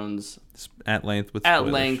Game of Thrones At length with spoilers.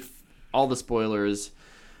 At length, all the spoilers,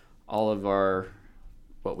 all of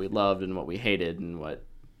what we loved and what we hated and what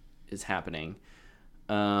is happening.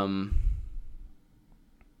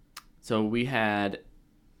 So we had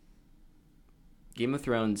Game of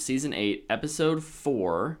Thrones Season 8, Episode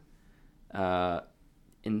 4,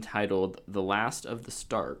 entitled The Last of the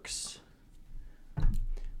Starks,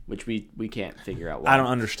 which we can't figure out why. I don't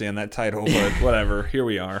understand that title, but whatever. Here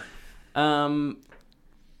we are. You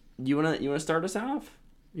wanna start us off?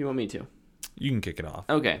 You want me to? You can kick it off.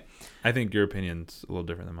 Okay. I think your opinion's a little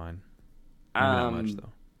different than mine. Maybe not much, though.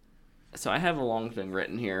 So I have a long thing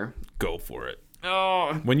written here. Go for it.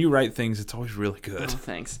 Oh, When you write things, it's always really good.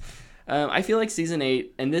 thanks. I feel like Season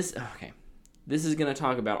 8, and this is going to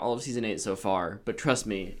talk about all of Season 8 so far, but trust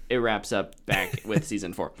me, it wraps up back with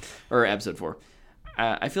Season 4, or Episode 4.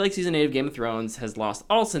 I feel like Season 8 of Game of Thrones has lost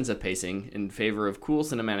all sense of pacing in favor of cool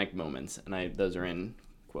cinematic moments, and those are in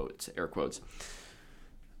quotes, air quotes.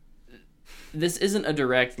 This isn't a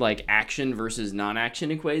direct like action versus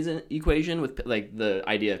non-action equation with like the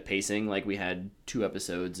idea of pacing. Like we had 2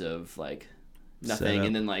 episodes of like nothing, Setup.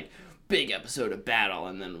 and then like big episode of battle,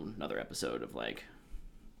 and then another episode of like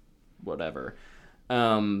whatever.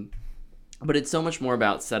 But it's so much more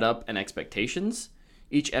about setup and expectations.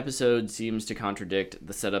 Each episode seems to contradict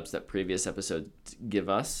the setups that previous episodes give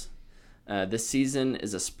us. This season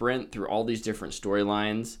is a sprint through all these different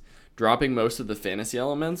storylines, dropping most of the fantasy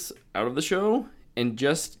elements out of the show and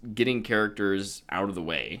just getting characters out of the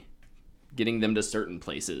way, getting them to certain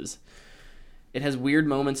places. It has weird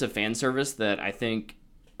moments of fan service that I think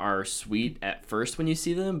are sweet at first when you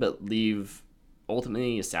see them, but leave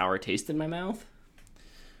ultimately a sour taste in my mouth.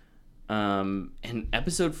 And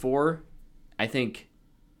episode 4, I think,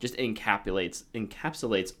 just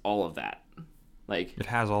encapsulates all of that. Like It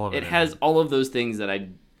has all of it. it has all of those things that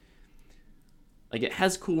it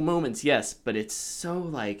has cool moments, yes, but it's so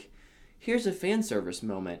like, here's a fan service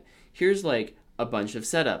moment. Here's like a bunch of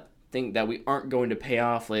setup thing that we aren't going to pay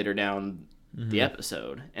off later down the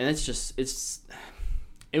episode, and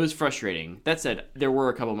it was frustrating. That said, there were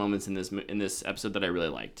a couple moments in this episode that I really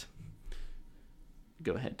liked.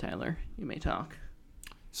 Go ahead, Tyler. You may talk.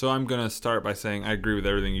 So I'm going to start by saying I agree with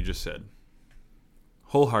everything you just said.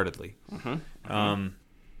 Wholeheartedly. The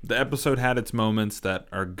episode had its moments that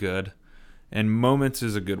are good. And moments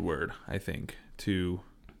is a good word, I think, to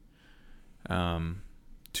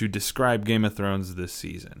describe Game of Thrones this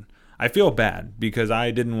season. I feel bad because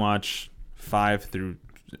I didn't watch 5 through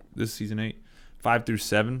season 8, 5 through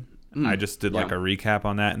 7. I just did like a recap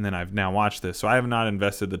on that, and then I've now watched this. So I have not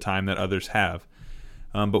invested the time that others have.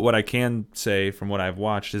 But what I can say from what I've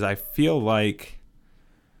watched is I feel like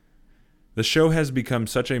the show has become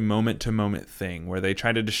such a moment-to-moment thing where they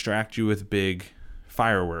try to distract you with big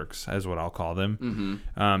fireworks, as what I'll call them,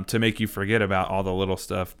 to make you forget about all the little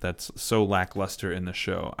stuff that's so lackluster in the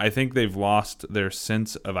show. I think they've lost their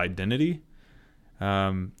sense of identity.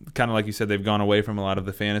 Kind of like you said, they've gone away from a lot of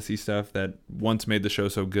the fantasy stuff that once made the show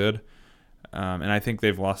so good. And I think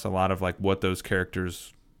they've lost a lot of like what those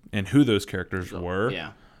characters and who those characters were.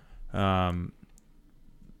 Yeah.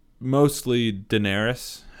 Mostly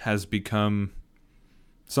Daenerys has become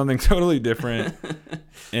something totally different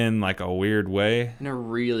in like a weird way. In a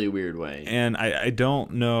really weird way. And I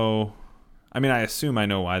don't know. I mean, I assume I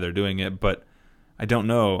know why they're doing it, but I don't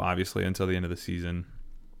know, obviously, until the end of the season.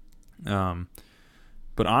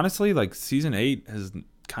 But honestly, like season 8 has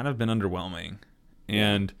kind of been underwhelming.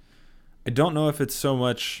 And I don't know if it's so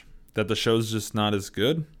much that the show's just not as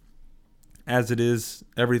good as it is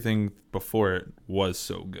everything before it was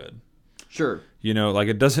so good. Sure. You know, like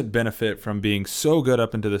it doesn't benefit from being so good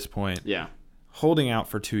up until this point. Yeah. Holding out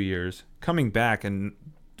for 2 years, coming back and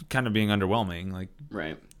kind of being underwhelming. Like,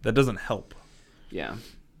 right. That doesn't help. Yeah.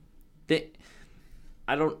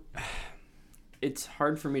 It's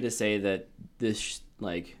hard for me to say that this,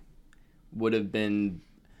 like, would have been...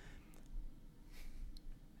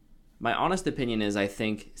 My honest opinion is I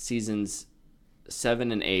think seasons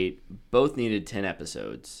 7 and 8 both needed 10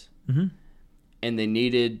 episodes. Mm-hmm. And they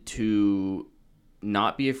needed to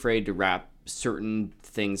not be afraid to wrap certain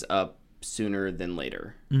things up sooner than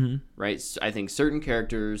later. Mm-hmm. Right? So I think certain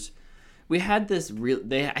characters... We had this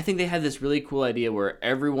I think they had this really cool idea where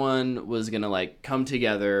everyone was going to, like, come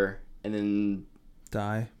together and then...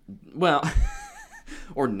 Die. Well,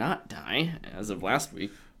 or not die, as of last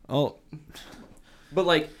week. Oh. But,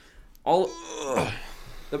 like,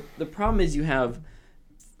 the problem is you have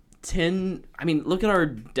 10... I mean, look at our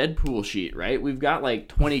Deadpool sheet, right? We've got, like,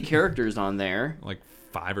 20 characters on there. Like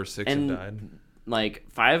 5 or 6 and, have died. Like,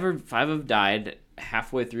 five have died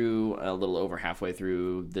halfway through, a little over halfway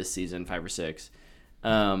through this season, 5 or 6.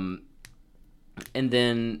 And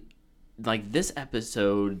then, like, this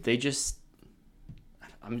episode, they just...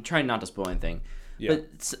 I'm trying not to spoil anything. Yeah.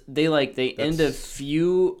 But they end a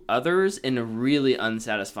few others in really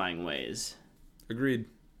unsatisfying ways. Agreed.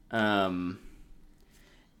 And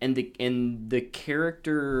the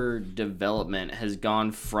character development has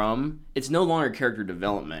gone from... It's no longer character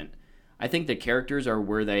development. I think the characters are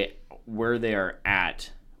where they are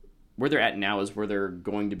at. Where they're at now is where they're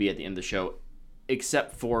going to be at the end of the show,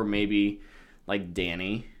 except for maybe like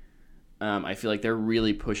Dany. I feel like they're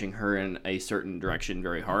really pushing her in a certain direction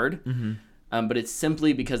very hard. Mm-hmm. But it's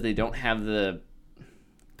simply because they don't have the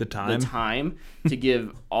time to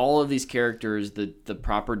give all of these characters the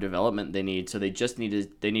proper development they need. So they just need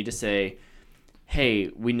to say,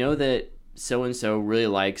 hey, we know that so and so really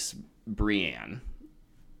likes Brienne.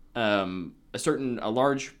 A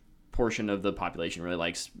large portion of the population really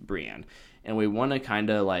likes Brienne, and we want to kind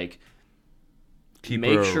of like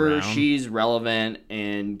make sure around. She's relevant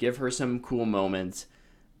and give her some cool moments.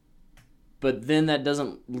 But then that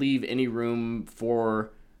doesn't leave any room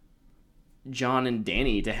for Jon and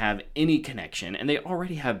Dany to have any connection, and they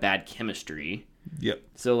already have bad chemistry. Yep.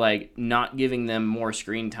 So, like, not giving them more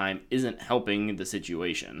screen time isn't helping the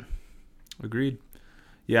situation. Agreed.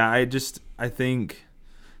 Yeah, I think,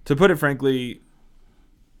 to put it frankly,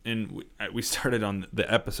 and we started on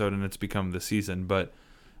the episode and it's become the season, but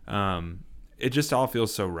it just all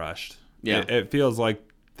feels so rushed. Yeah. It feels like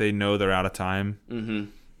they know they're out of time.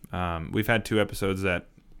 Mm-hmm. We've had 2 episodes that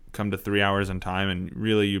come to 3 hours in time, and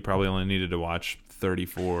really you probably only needed to watch 30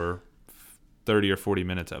 or 40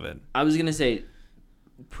 minutes of it. I was going to say,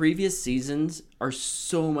 previous seasons are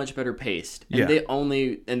so much better paced, and yeah. they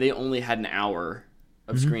only had an hour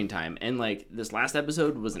of screen time, and like this last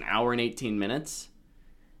episode was an hour and 18 minutes,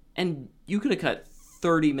 and you could have cut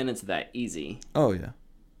 30 minutes of that easy. Oh yeah.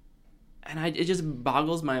 And it just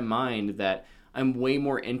boggles my mind that I'm way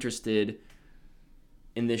more interested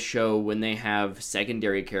in this show when they have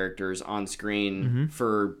secondary characters on screen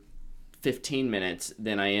for 15 minutes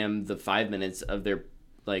than I am the 5 minutes of their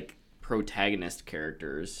like protagonist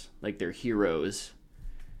characters, like their heroes.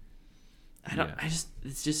 It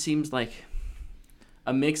just seems like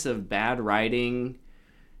a mix of bad writing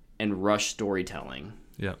and rushed storytelling.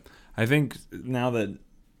 Yeah. I think now that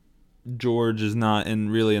George is not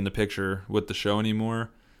really in the picture with the show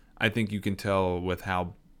anymore, I think you can tell with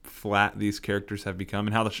how flat these characters have become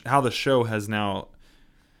and how the show has now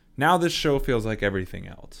this show feels like everything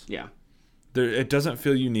else. Yeah. It doesn't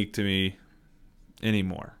feel unique to me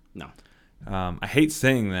anymore. No. I hate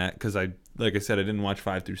saying that because like I said, I didn't watch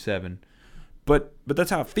 5 through 7, but that's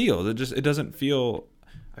how it feels. It doesn't feel.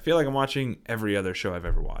 I feel like I'm watching every other show I've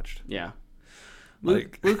ever watched. Yeah.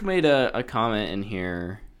 Luke made a comment in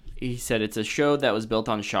here. He said it's a show that was built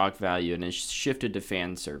on shock value and has shifted to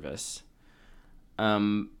fan service.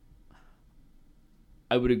 I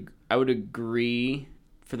would agree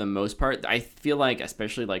for the most part. I feel like,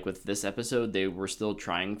 especially like with this episode, they were still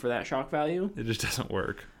trying for that shock value. It just doesn't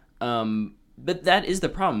work. But that is the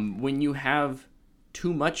problem. When you have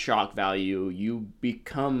too much shock value, you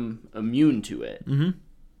become immune to it. Mm-hmm.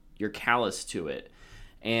 You're callous to it.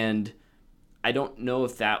 And I don't know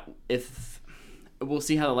if we'll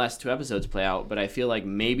see how the last 2 episodes play out, but I feel like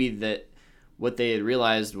maybe that what they had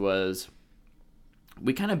realized was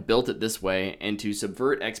we kind of built it this way, and to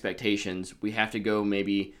subvert expectations, we have to go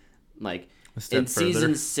maybe like in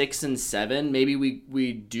season 6 and 7, maybe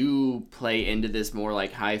we do play into this more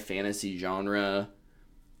like high fantasy genre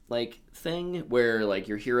like thing where like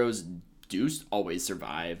your heroes do always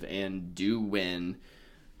survive and do win,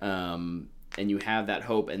 and you have that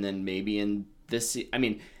hope. And then maybe in this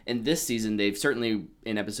season, they've certainly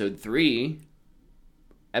in episode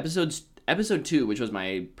 2, which was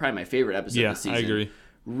probably my favorite episode this season. I agree.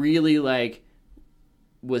 Really like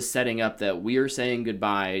was setting up that we are saying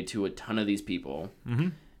goodbye to a ton of these people, mm-hmm.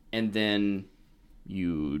 and then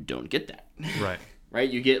you don't get that. Right. Right?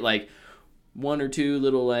 You get like 1 or 2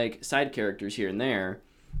 little like side characters here and there,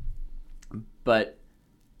 but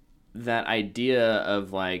that idea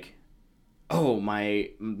of like, oh,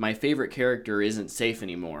 my favorite character isn't safe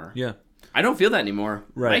anymore. Yeah. I don't feel that anymore.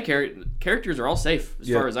 Right. My characters are all safe as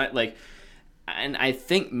far as I like, and I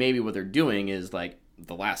think maybe what they're doing is like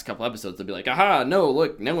the last couple episodes they'll be like, aha, no,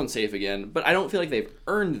 look, no one's safe again. But I don't feel like they've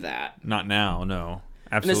earned that. Not now, no.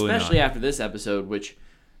 Absolutely and especially not. after this episode, which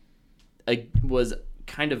was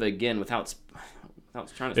kind of, again, without trying to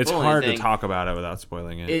spoil it's hard anything, to talk about it without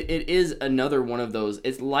spoiling it. It is another one of those.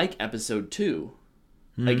 It's like episode 2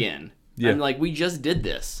 again. Yeah. I'm like, we just did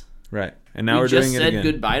this. Right. And now we're doing it again. We just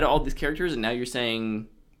said goodbye to all these characters, and now you're saying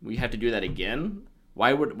we have to do that again?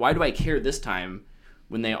 Why do I care this time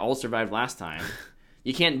when they all survived last time?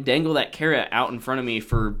 You can't dangle that carrot out in front of me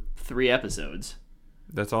for 3 episodes.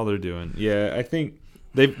 That's all they're doing. Yeah, I think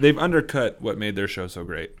they've undercut what made their show so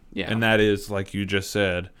great. Yeah. And that is, like you just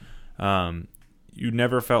said, you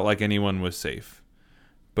never felt like anyone was safe.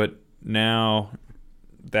 But now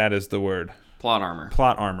that is the word. Plot armor.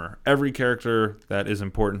 Plot armor. Every character that is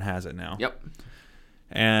important has it now. Yep.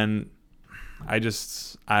 And I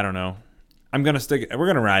don't know. We're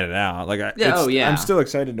gonna ride it out. I'm still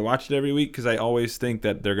excited to watch it every week because I always think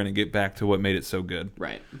that they're gonna get back to what made it so good.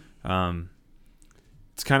 Right.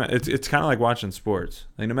 It's kind of like watching sports.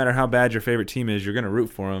 Like no matter how bad your favorite team is, you're gonna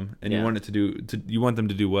root for them, and you want it you want them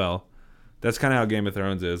to do well. That's kind of how Game of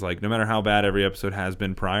Thrones is. Like no matter how bad every episode has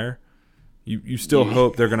been prior, you still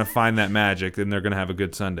hope they're gonna find that magic and they're gonna have a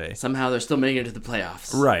good Sunday. Somehow they're still making it to the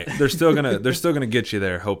playoffs. Right. They're still gonna get you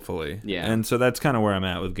there, hopefully. Yeah. And so that's kind of where I'm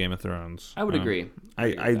at with Game of Thrones. I would agree.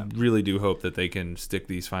 I really do hope that they can stick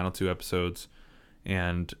these final 2 episodes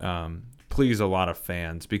and please a lot of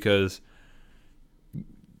fans, because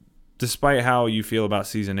despite how you feel about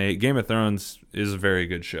season 8, Game of Thrones is a very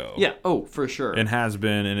good show. Yeah. Oh, for sure. And has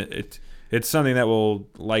been, and it's something that we'll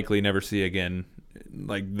likely never see again.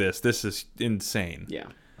 Like this is insane. Yeah.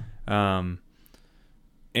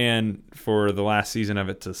 And for the last season of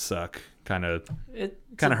it to suck kind of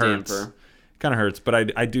hurts. Kind of hurts,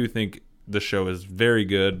 but I do think the show is very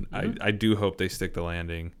good. Mm-hmm. I do hope they stick the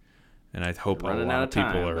landing, and I hope a lot of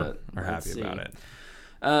people are happy about it.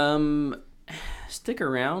 Stick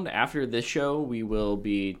around. After this show, we will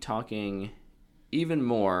be talking even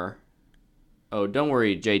more. Oh, don't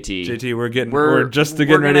worry, JT. JT, we're just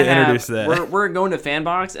getting ready to introduce that. We're going to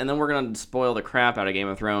Fanbox, and then we're going to spoil the crap out of Game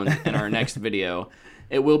of Thrones in our next video.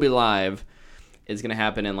 It will be live. It's going to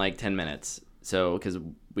happen in like 10 minutes. So, because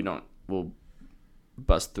we'll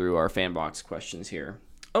bust through our Fanbox questions here.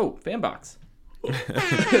 Oh, Fanbox.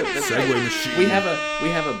 Segway machine. We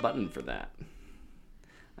have a button for that.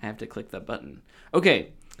 I have to click that button.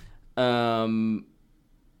 Okay.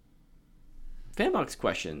 Fanbox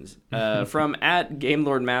questions from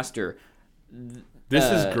 @GameLordMaster. This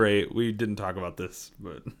is great. We didn't talk about this,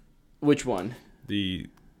 but which one? The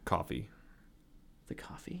coffee. The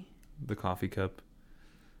coffee? The coffee cup.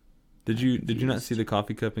 Did you not see the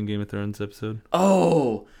coffee cup in Game of Thrones episode?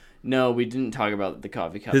 Oh no, we didn't talk about the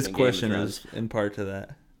coffee cup. His in question Game of Thrones. is in part to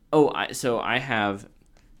that. Oh, I have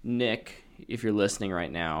Nick. If you're listening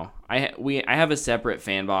right now, I have a separate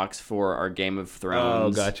Fanbox for our Game of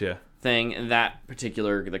Thrones. Oh, gotcha. Thing, and that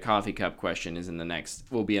particular the coffee cup question is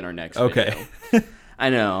will be in our next video. I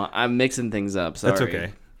know I'm mixing things up, sorry. That's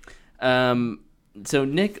okay. So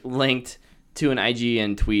Nick linked to an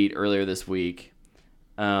IGN tweet earlier this week.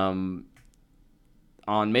 On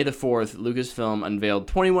May the 4th, Lucasfilm unveiled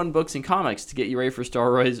 21 books and comics to get you ready for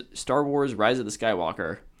Star Wars Rise of the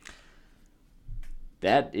Skywalker.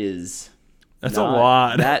 That is That's a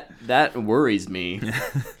lot. That worries me.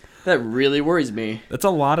 That really worries me. That's a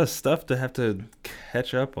lot of stuff to have to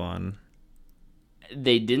catch up on.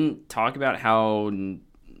 They didn't talk about how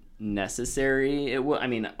necessary it was. I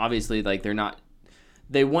mean, obviously, like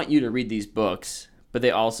they want you to read these books, but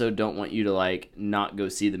they also don't want you to like not go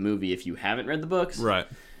see the movie if you haven't read the books. Right.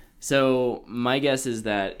 So my guess is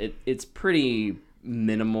that it's pretty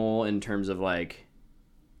minimal in terms of like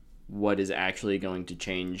what is actually going to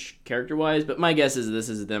change character-wise. But my guess is this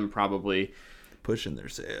is them probably pushing their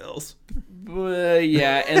sales.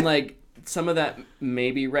 Yeah, and like some of that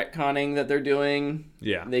maybe retconning that they're doing.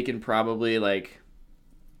 Yeah. They can probably like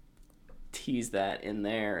tease that in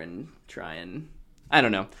there and try and... I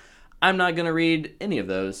don't know. I'm not going to read any of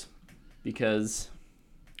those because...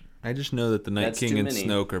 I just know that the Night King and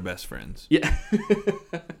Snoke are best friends. Yeah.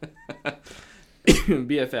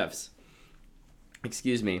 BFFs.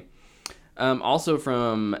 Excuse me. Also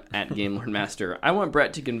from @GameLordMaster, I want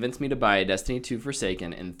Brett to convince me to buy Destiny 2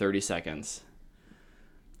 Forsaken in 30 seconds.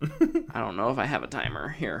 I don't know if I have a timer.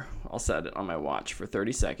 Here, I'll set it on my watch for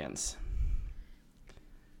 30 seconds.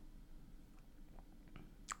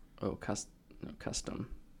 Oh, custom.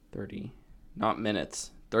 30. Not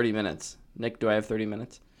minutes. 30 minutes. Nick, do I have 30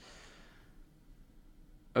 minutes?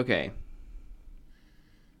 Okay.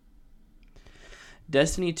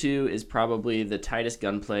 Destiny 2 is probably the tightest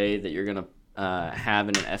gunplay that you're going to have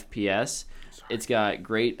in an FPS. It's got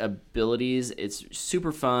great abilities. It's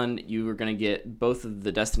super fun. You are going to get both of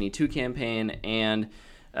the Destiny 2 campaign and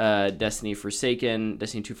Destiny 2 Forsaken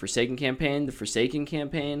campaign. The Forsaken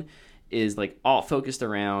campaign is like all focused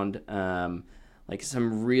around like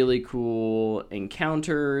some really cool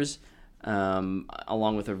encounters,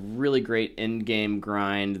 along with a really great in-game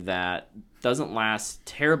grind that doesn't last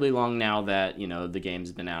terribly long now that, you know, the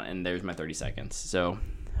game's been out. And there's my 30 seconds. So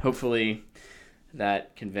hopefully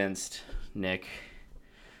that convinced Nick.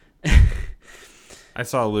 I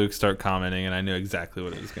saw Luke start commenting and I knew exactly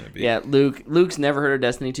what it was going to be. Yeah, Luke's never heard of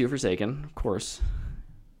Destiny 2 Forsaken, of course.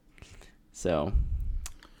 So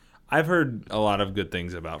I've heard a lot of good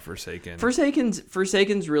things about Forsaken. Forsaken's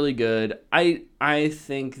really good. I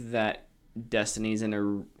think that Destiny's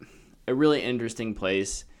in a really interesting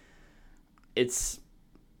place. I'm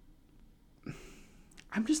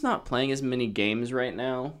just not playing as many games right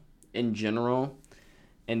now in general,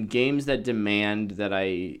 and games that demand that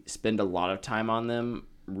I spend a lot of time on them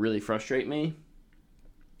really frustrate me.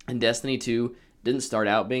 And Destiny 2 didn't start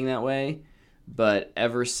out being that way, but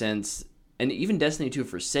ever since, and even Destiny 2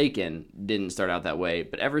 Forsaken didn't start out that way,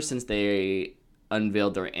 but ever since they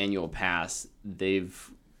unveiled their annual pass,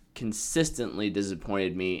 they've consistently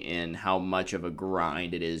disappointed me in how much of a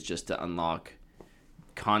grind it is just to unlock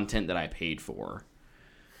content that I paid for.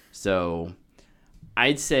 So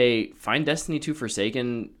I'd say find Destiny 2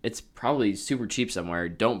 Forsaken. It's probably super cheap somewhere.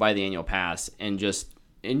 Don't buy the annual pass and just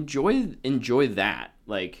enjoy that.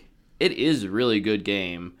 Like, it is a really good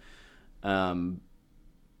game.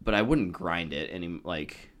 But I wouldn't grind it any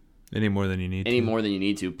more than you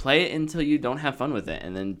need to. Play it until you don't have fun with it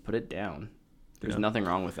and then put it down. There's nothing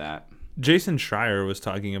wrong with that. Jason Schreier was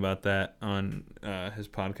talking about that on his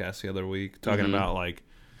podcast the other week, talking about like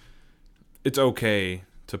it's okay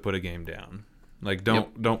to put a game down. Like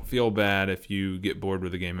don't feel bad if you get bored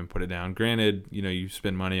with a game and put it down. Granted, you know, you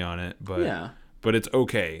spend money on it, but it's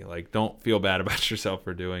okay. Like, don't feel bad about yourself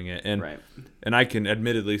for doing it. And and I can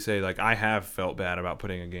admittedly say, like, I have felt bad about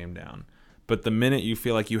putting a game down. But the minute you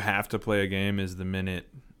feel like you have to play a game is the minute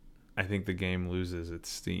I think the game loses its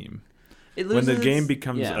steam. When the game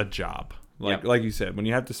becomes a job. Like you said, when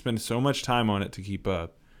you have to spend so much time on it to keep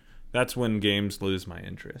up, that's when games lose my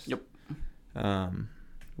interest. Yep.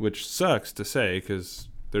 Which sucks to say because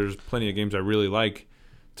there's plenty of games I really like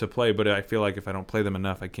to play, but I feel like if I don't play them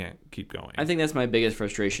enough, I can't keep going. I think that's my biggest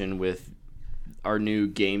frustration with our new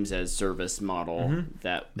games as service model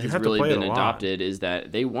that has really been adopted is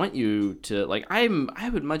that they want you to, like, I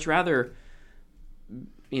would much rather,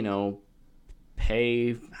 you know,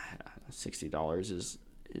 pay $60 is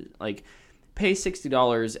like pay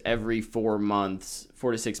 $60 every 4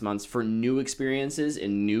 to 6 months for new experiences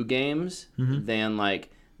in new games than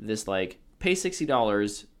like this, like, pay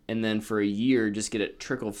 $60 and then for a year just get it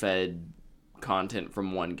trickle-fed content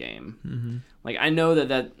from one game. Like, I know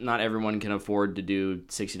that not everyone can afford to do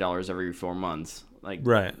 $60 every 4 months. Like,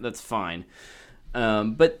 that's fine.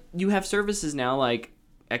 But you have services now like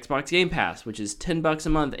Xbox Game Pass, which is $10 a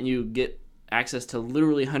month, and you get access to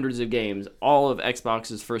literally hundreds of games, all of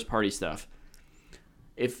Xbox's first-party stuff.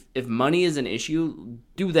 If money is an issue,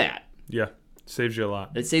 do that. Yeah, saves you a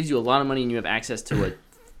lot. It saves you a lot of money, and you have access to a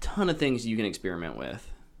ton of things you can experiment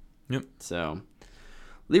with. Yep. So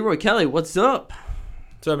Leroy Kelly, what's up?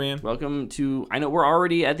 What's up, man? Welcome to... I know we're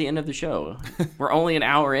already at the end of the show. We're only an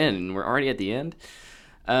hour in, and we're already at the end.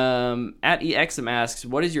 At EXM asks,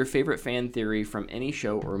 what is your favorite fan theory from any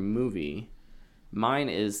show or movie? Mine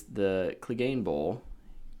is the Clegane Bowl.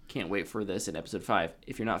 Can't wait for this in episode 5.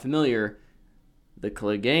 If you're not familiar, the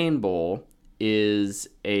Clegane Bowl is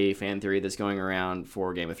a fan theory that's going around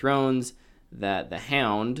for Game of Thrones that the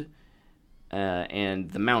Hound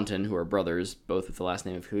and the Mountain, who are brothers, both with the last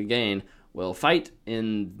name of Clegane, will fight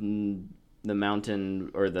in the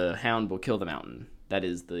Mountain, or the Hound will kill the Mountain. That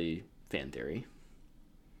is the fan theory.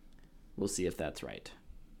 We'll see if that's right.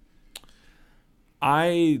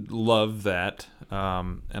 I love that,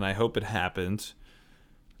 and I hope it happens.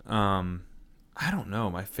 I don't know.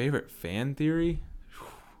 My favorite fan theory?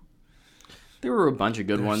 There were a bunch of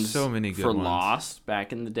good ones. So many good for ones. Lost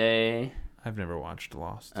back in the day. I've never watched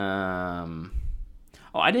Lost. I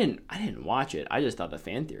didn't watch it. I just thought the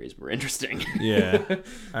fan theories were interesting. Yeah,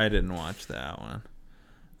 I didn't watch that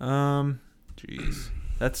one. Jeez,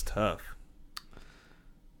 that's tough.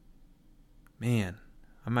 Man,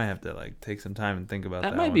 I might have to take some time and think about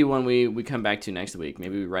that. That might one. be one we come back to next week.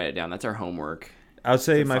 Maybe we write it down. That's our homework. I would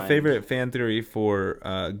say my favorite fan theory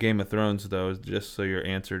for Game of Thrones, though, is just so your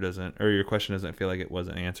your question doesn't feel like it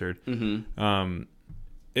wasn't answered. Mm-hmm.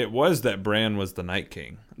 It was that Bran was the Night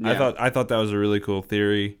King. Yeah. I thought that was a really cool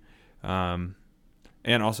theory, and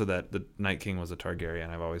also that the Night King was a Targaryen.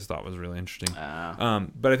 I've always thought was really interesting.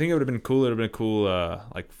 But I think it would have been cool. It would have been a cool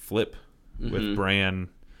flip with Bran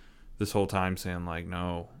this whole time saying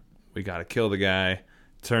no, we got to kill the guy.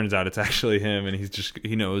 Turns out it's actually him, and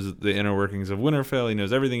he knows the inner workings of Winterfell. He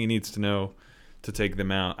knows everything he needs to know to take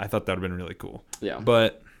them out. I thought that would have been really cool. Yeah.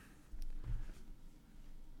 But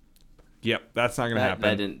yep, that's not going to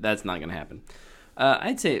happen. That's not going to happen.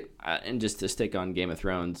 I'd say, and just to stick on Game of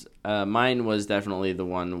Thrones, mine was definitely the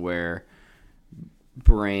one where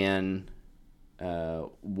Bran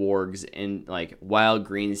wargs in, while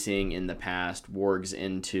Green Seeing in the past, wargs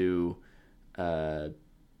into the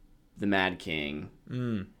Mad King,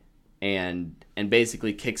 and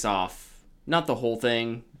basically kicks off, not the whole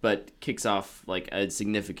thing, but kicks off a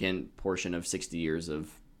significant portion of 60 years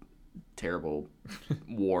of terrible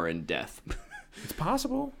war and death. It's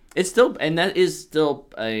possible. It's still, and that is still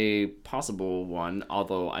a possible one.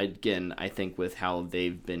 Although, I think with how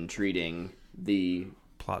they've been treating the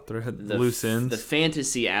plot thread, loose ends, the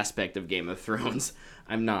fantasy aspect of Game of Thrones,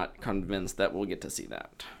 I'm not convinced that we'll get to see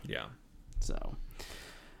that. Yeah. So,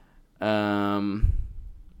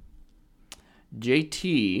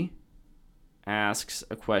 JT asks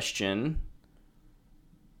a question,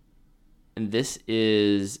 and this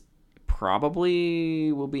is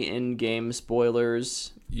probably will be in-game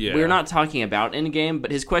spoilers. Yeah. We're not talking about in-game,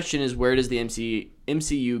 but his question is, where does the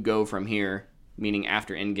MCU go from here, meaning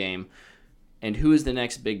after Endgame, and who is the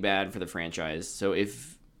next big bad for the franchise? So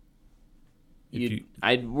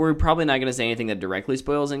we're probably not going to say anything that directly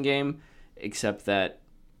spoils Endgame, except that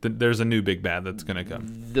there's a new big bad that's going to come.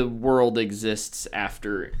 The world exists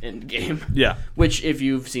after Endgame. Yeah. Which, if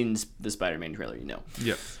you've seen the Spider-Man trailer, you know.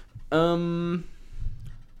 Yep.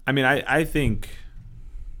 I mean, I think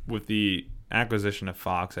with the acquisition of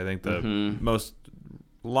Fox, I think the most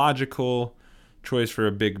logical choice for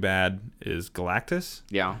a big bad is Galactus.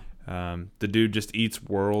 Yeah. The dude just eats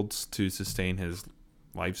worlds to sustain his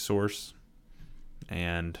life source,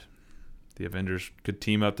 and the Avengers could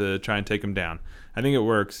team up to try and take him down. I think it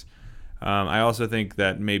works. I also think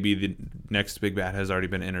that maybe the next big bad has already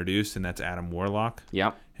been introduced, and that's Adam Warlock.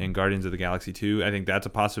 Yep. In Guardians of the Galaxy 2. I think that's a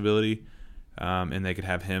possibility, and they could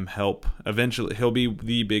have him help. Eventually, he'll be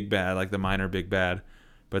the big bad, the minor big bad,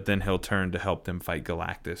 but then he'll turn to help them fight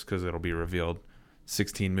Galactus, because it'll be revealed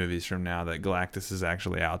 16 movies from now that Galactus is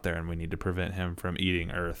actually out there, and we need to prevent him from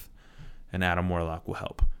eating Earth, and Adam Warlock will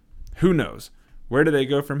help. Who knows? Where do they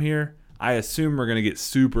go from here? I assume we're going to get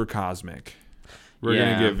super cosmic. We're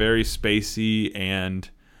going to get very spacey and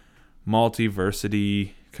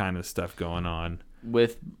multiversity kind of stuff going on.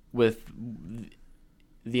 With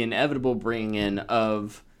the inevitable bringing in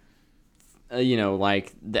of,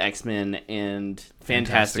 the X-Men and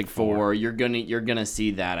Fantastic Four, you're gonna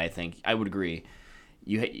see that. I think I would agree.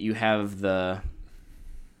 You have that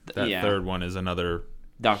third one is another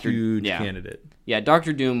huge candidate. Yeah,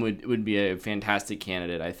 Doctor Doom would be a fantastic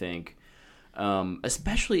candidate, I think.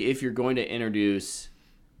 Especially if you're going to introduce.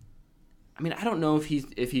 I mean, I don't know if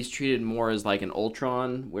he's treated more as an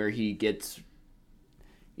Ultron, where he gets,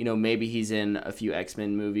 maybe he's in a few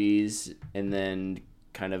X-Men movies and then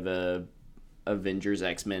kind of a Avengers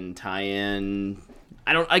X-Men tie-in.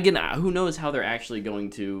 Who knows how they're actually going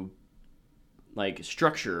to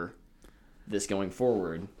structure this going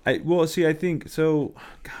forward. I think so.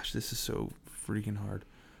 Gosh, this is so freaking hard.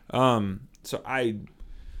 So I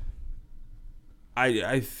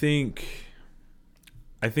think.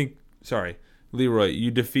 Sorry, Leroy,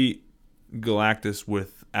 you defeat Galactus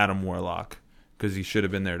with Adam Warlock because he should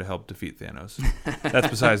have been there to help defeat Thanos. That's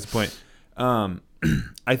besides the point.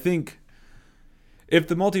 I think if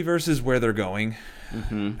the multiverse is where they're going,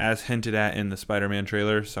 as hinted at in the Spider-Man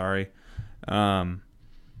trailer, I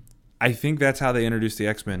think that's how they introduce the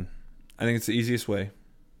X-Men. I think it's the easiest way.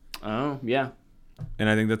 Oh, yeah. And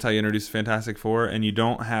I think that's how you introduce Fantastic Four, and you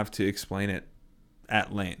don't have to explain it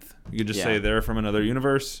at length. You could just say they're from another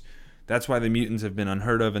universe. That's why the mutants have been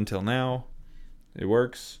unheard of until now. It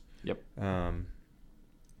works. Yep.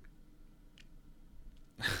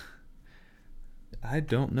 I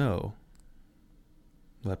don't know.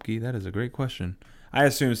 Lepke, that is a great question. I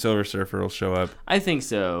assume Silver Surfer will show up. I think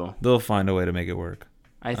so. They'll find a way to make it work.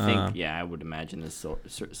 I think, I would imagine the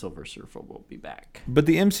Silver Surfer will be back. But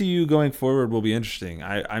the MCU going forward will be interesting.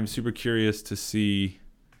 I'm super curious to see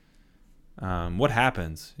what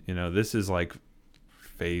happens. This is like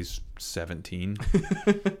phase 17.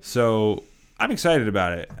 So I'm excited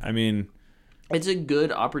about it. I mean, it's a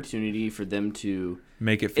good opportunity for them to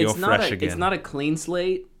make it feel fresh again. It's not a clean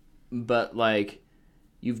slate, but like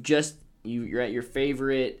you're at your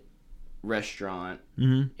favorite restaurant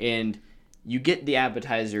and you get the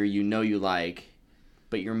appetizer you like,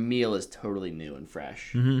 but your meal is totally new and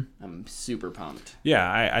fresh. I'm super pumped.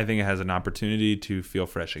 Yeah, I think it has an opportunity to feel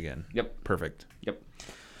fresh again. Yep. Perfect. Yep.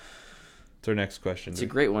 What's our next question? It's a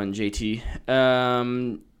great one, JT.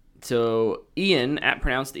 So Ian,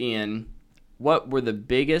 @pronounced Ian, what were the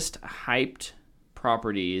biggest hyped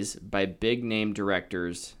properties by big name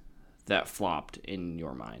directors that flopped in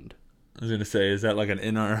your mind? I was going to say, is that like an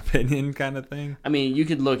in our opinion kind of thing? I mean, you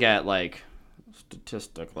could look at like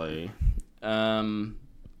statistically.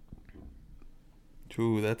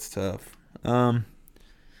 Ooh, that's tough. I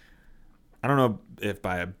don't know if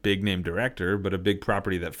by a big name director, but a big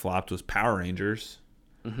property that flopped was Power Rangers.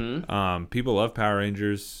 People love Power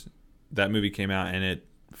Rangers. That movie came out and it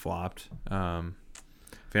flopped.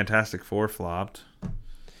 Fantastic Four flopped.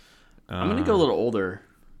 I'm gonna go a little older.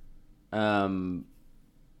 I'm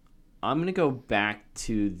gonna go back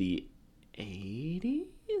to the 80s.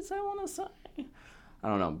 I want to say. I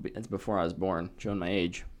don't know. It's before I was born. Showing my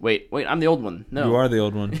age. Wait. I'm the old one. No, you are the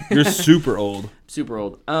old one. You're super old. Super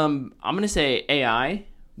old. I'm gonna say AI,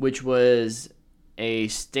 which was a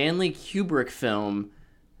Stanley Kubrick film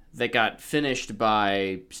that got finished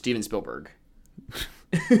by Steven Spielberg.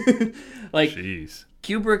 Like, jeez.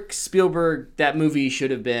 Kubrick, Spielberg, that movie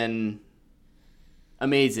should have been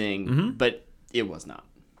amazing, but it was not.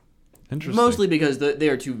 Interesting. Mostly because they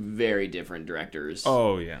are two very different directors.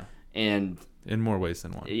 Oh, yeah. And in more ways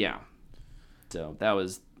than one. Yeah. So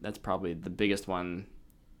that's probably the biggest one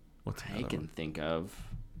I can think of.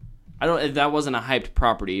 That wasn't a hyped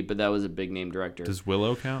property, but that was a big name director. Does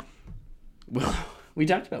Willow count? Well, we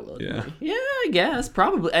talked about Willow. Yeah. Yeah, I guess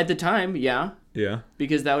probably at the time. Yeah. Yeah.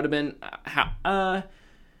 Because that would have been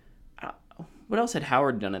what else had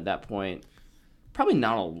Howard done at that point? Probably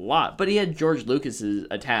not a lot, but he had George Lucas's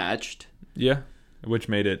attached. Yeah, which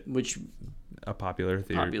made it a popular.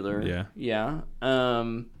 Yeah.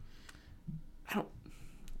 I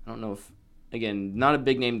don't know if, again, not a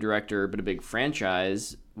big name director, but a big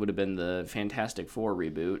franchise would have been the Fantastic Four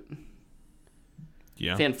reboot.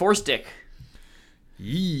 Yeah. Fan-4-Stick.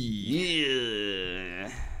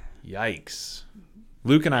 Yeah. Yikes.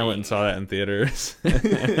 Luke and I went and saw that in theaters. We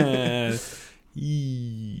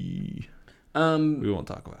won't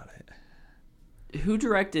talk about it. Who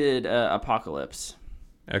directed Apocalypse?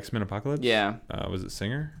 X-Men Apocalypse? Yeah. Was it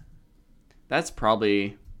Singer? That's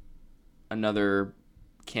probably another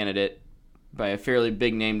candidate by a fairly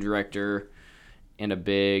big name director and a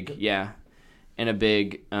big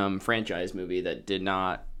franchise movie that did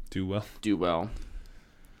not do well.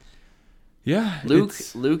 Yeah. Luke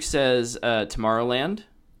says Tomorrowland.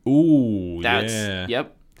 Ooh, yeah.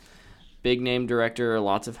 Yep. Big name director,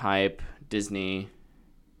 lots of hype. Disney.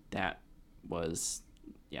 That was,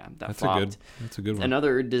 that flopped. That's a good one.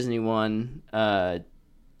 Another Disney one.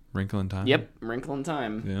 Wrinkle in Time. Yep, Wrinkle in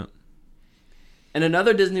Time. Yeah. And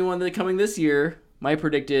another Disney one that's coming this year. My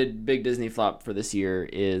predicted big Disney flop for this year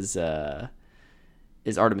is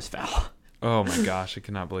Artemis Fowl. Oh my gosh, I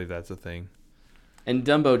cannot believe that's a thing. And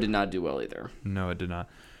Dumbo did not do well either. No, it did not.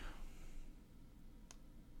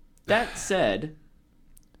 That said,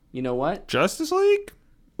 you know what? Justice League?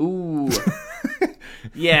 Ooh.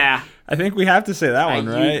 Yeah. I think we have to say that one,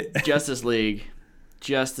 right? Justice League.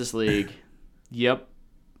 Yep.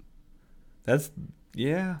 That's,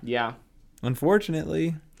 yeah. Yeah.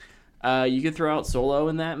 Unfortunately. You could throw out Solo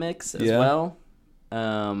in that mix as well.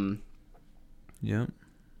 Yep.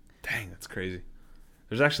 Dang, that's crazy.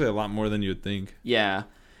 There's actually a lot more than you would think. Yeah.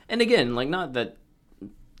 And again, like, not that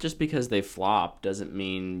just because they flop doesn't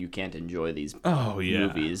mean you can't enjoy these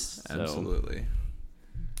movies. So absolutely.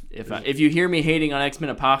 If you hear me hating on X-Men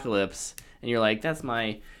Apocalypse and you're like, that's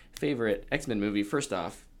my favorite X-Men movie, first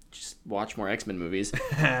off, just watch more X-Men movies.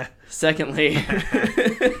 Secondly,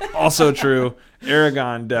 also true.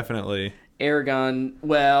 Aragon, definitely. Aragon,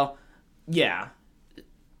 well, yeah.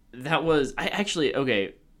 That was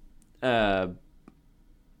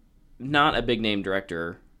not a big name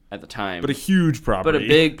director at the time, but a huge property. But a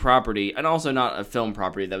big property, and also not a film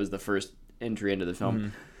property. That was the first entry into the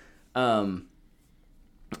film.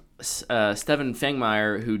 Steven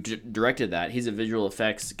Fangmeyer, who directed that, he's a visual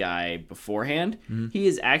effects guy beforehand. He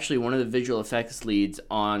is actually one of the visual effects leads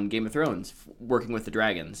on Game of Thrones, working with the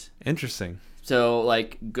dragons. Interesting. So,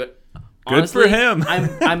 like, good. Good honestly, for him.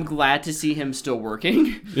 I'm glad to see him still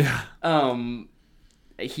working. Yeah.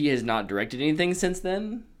 He has not directed anything since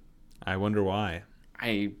then. I wonder why.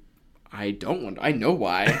 I don't wonder. I know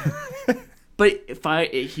why. But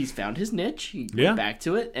he's found his niche. He went back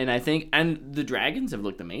to it, and I think the dragons have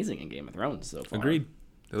looked amazing in Game of Thrones so far. Agreed.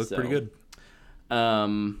 They look pretty good.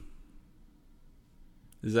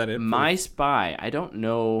 Is that it? My Spy. I don't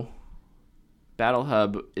know. Battle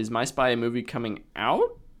Hub. Is My Spy a movie coming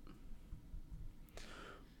out?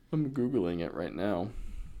 I'm Googling it right now.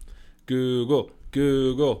 Google.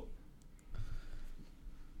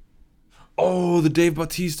 Oh, the Dave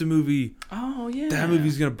Bautista movie. Oh, yeah. That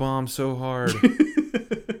movie's going to bomb so hard.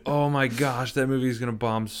 Oh, my gosh. That movie's going to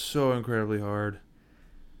bomb so incredibly hard.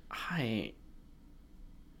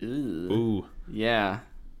 Ooh. Yeah.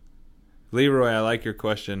 Leroy, I like your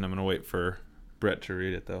question. I'm going to wait for Brett to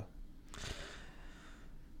read it, though.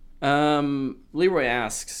 Leroy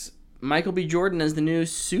asks, Michael B. Jordan as the new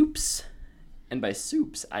Supes? And by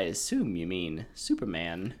Supes, I assume you mean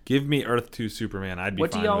Superman. Give me Earth 2 Superman. I'd be fine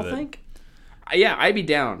with it. What do y'all think? Yeah, I'd be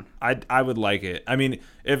down. I would like it. I mean,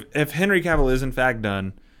 if Henry Cavill is in fact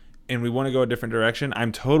done and we want to go a different direction,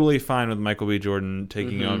 I'm totally fine with Michael B. Jordan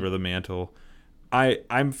taking over the mantle.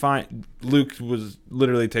 I'm fine. Luke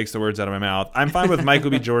literally takes the words out of my mouth. I'm fine with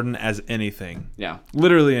Michael B. Jordan as anything. Yeah.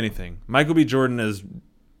 Literally anything. Michael B. Jordan as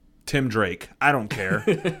Tim Drake. I don't care.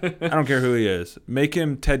 I don't care who he is. Make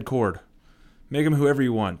him Ted Kord. Make him whoever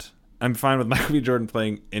you want. I'm fine with Michael B. Jordan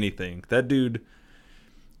playing anything. That dude...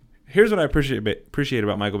 Here's what I appreciate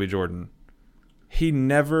about Michael B. Jordan. He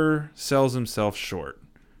never sells himself short.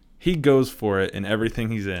 He goes for it in everything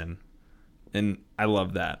he's in. And I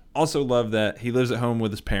love that. Also love that he lives at home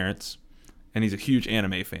with his parents. And he's a huge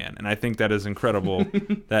anime fan. And I think that is incredible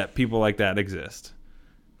that people like that exist.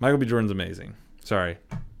 Michael B. Jordan's amazing. Sorry.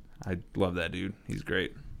 I love that dude. He's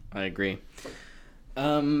great. I agree.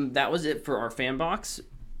 That was it for our fan box.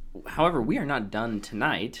 However, we are not done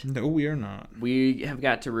tonight. No, we are not. We have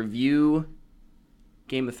got to review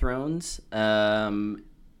Game of Thrones.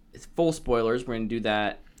 Full spoilers. We're going to do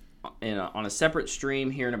that on a separate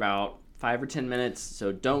stream here in about 5 or 10 minutes.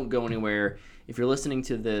 So don't go anywhere. If you're listening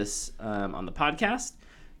to this on the podcast,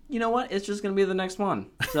 you know what? It's just going to be the next one.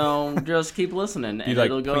 So just keep listening, and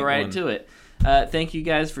it'll go right to it. Thank you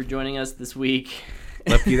guys for joining us this week.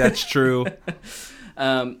 Lucky that's true.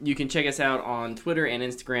 You can check us out on Twitter and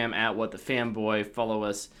Instagram at WhatTheFanboy. Follow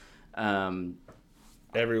us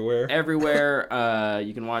everywhere.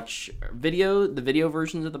 You can watch the video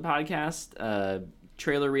versions of the podcast,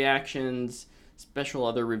 trailer reactions, special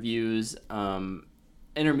other reviews, and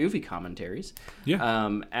our movie commentaries. Yeah.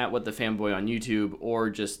 At WhatTheFanboy on YouTube, or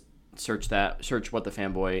just search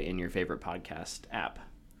WhatTheFanboy in your favorite podcast app.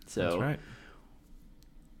 So, that's right.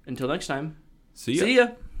 Until next time. See ya.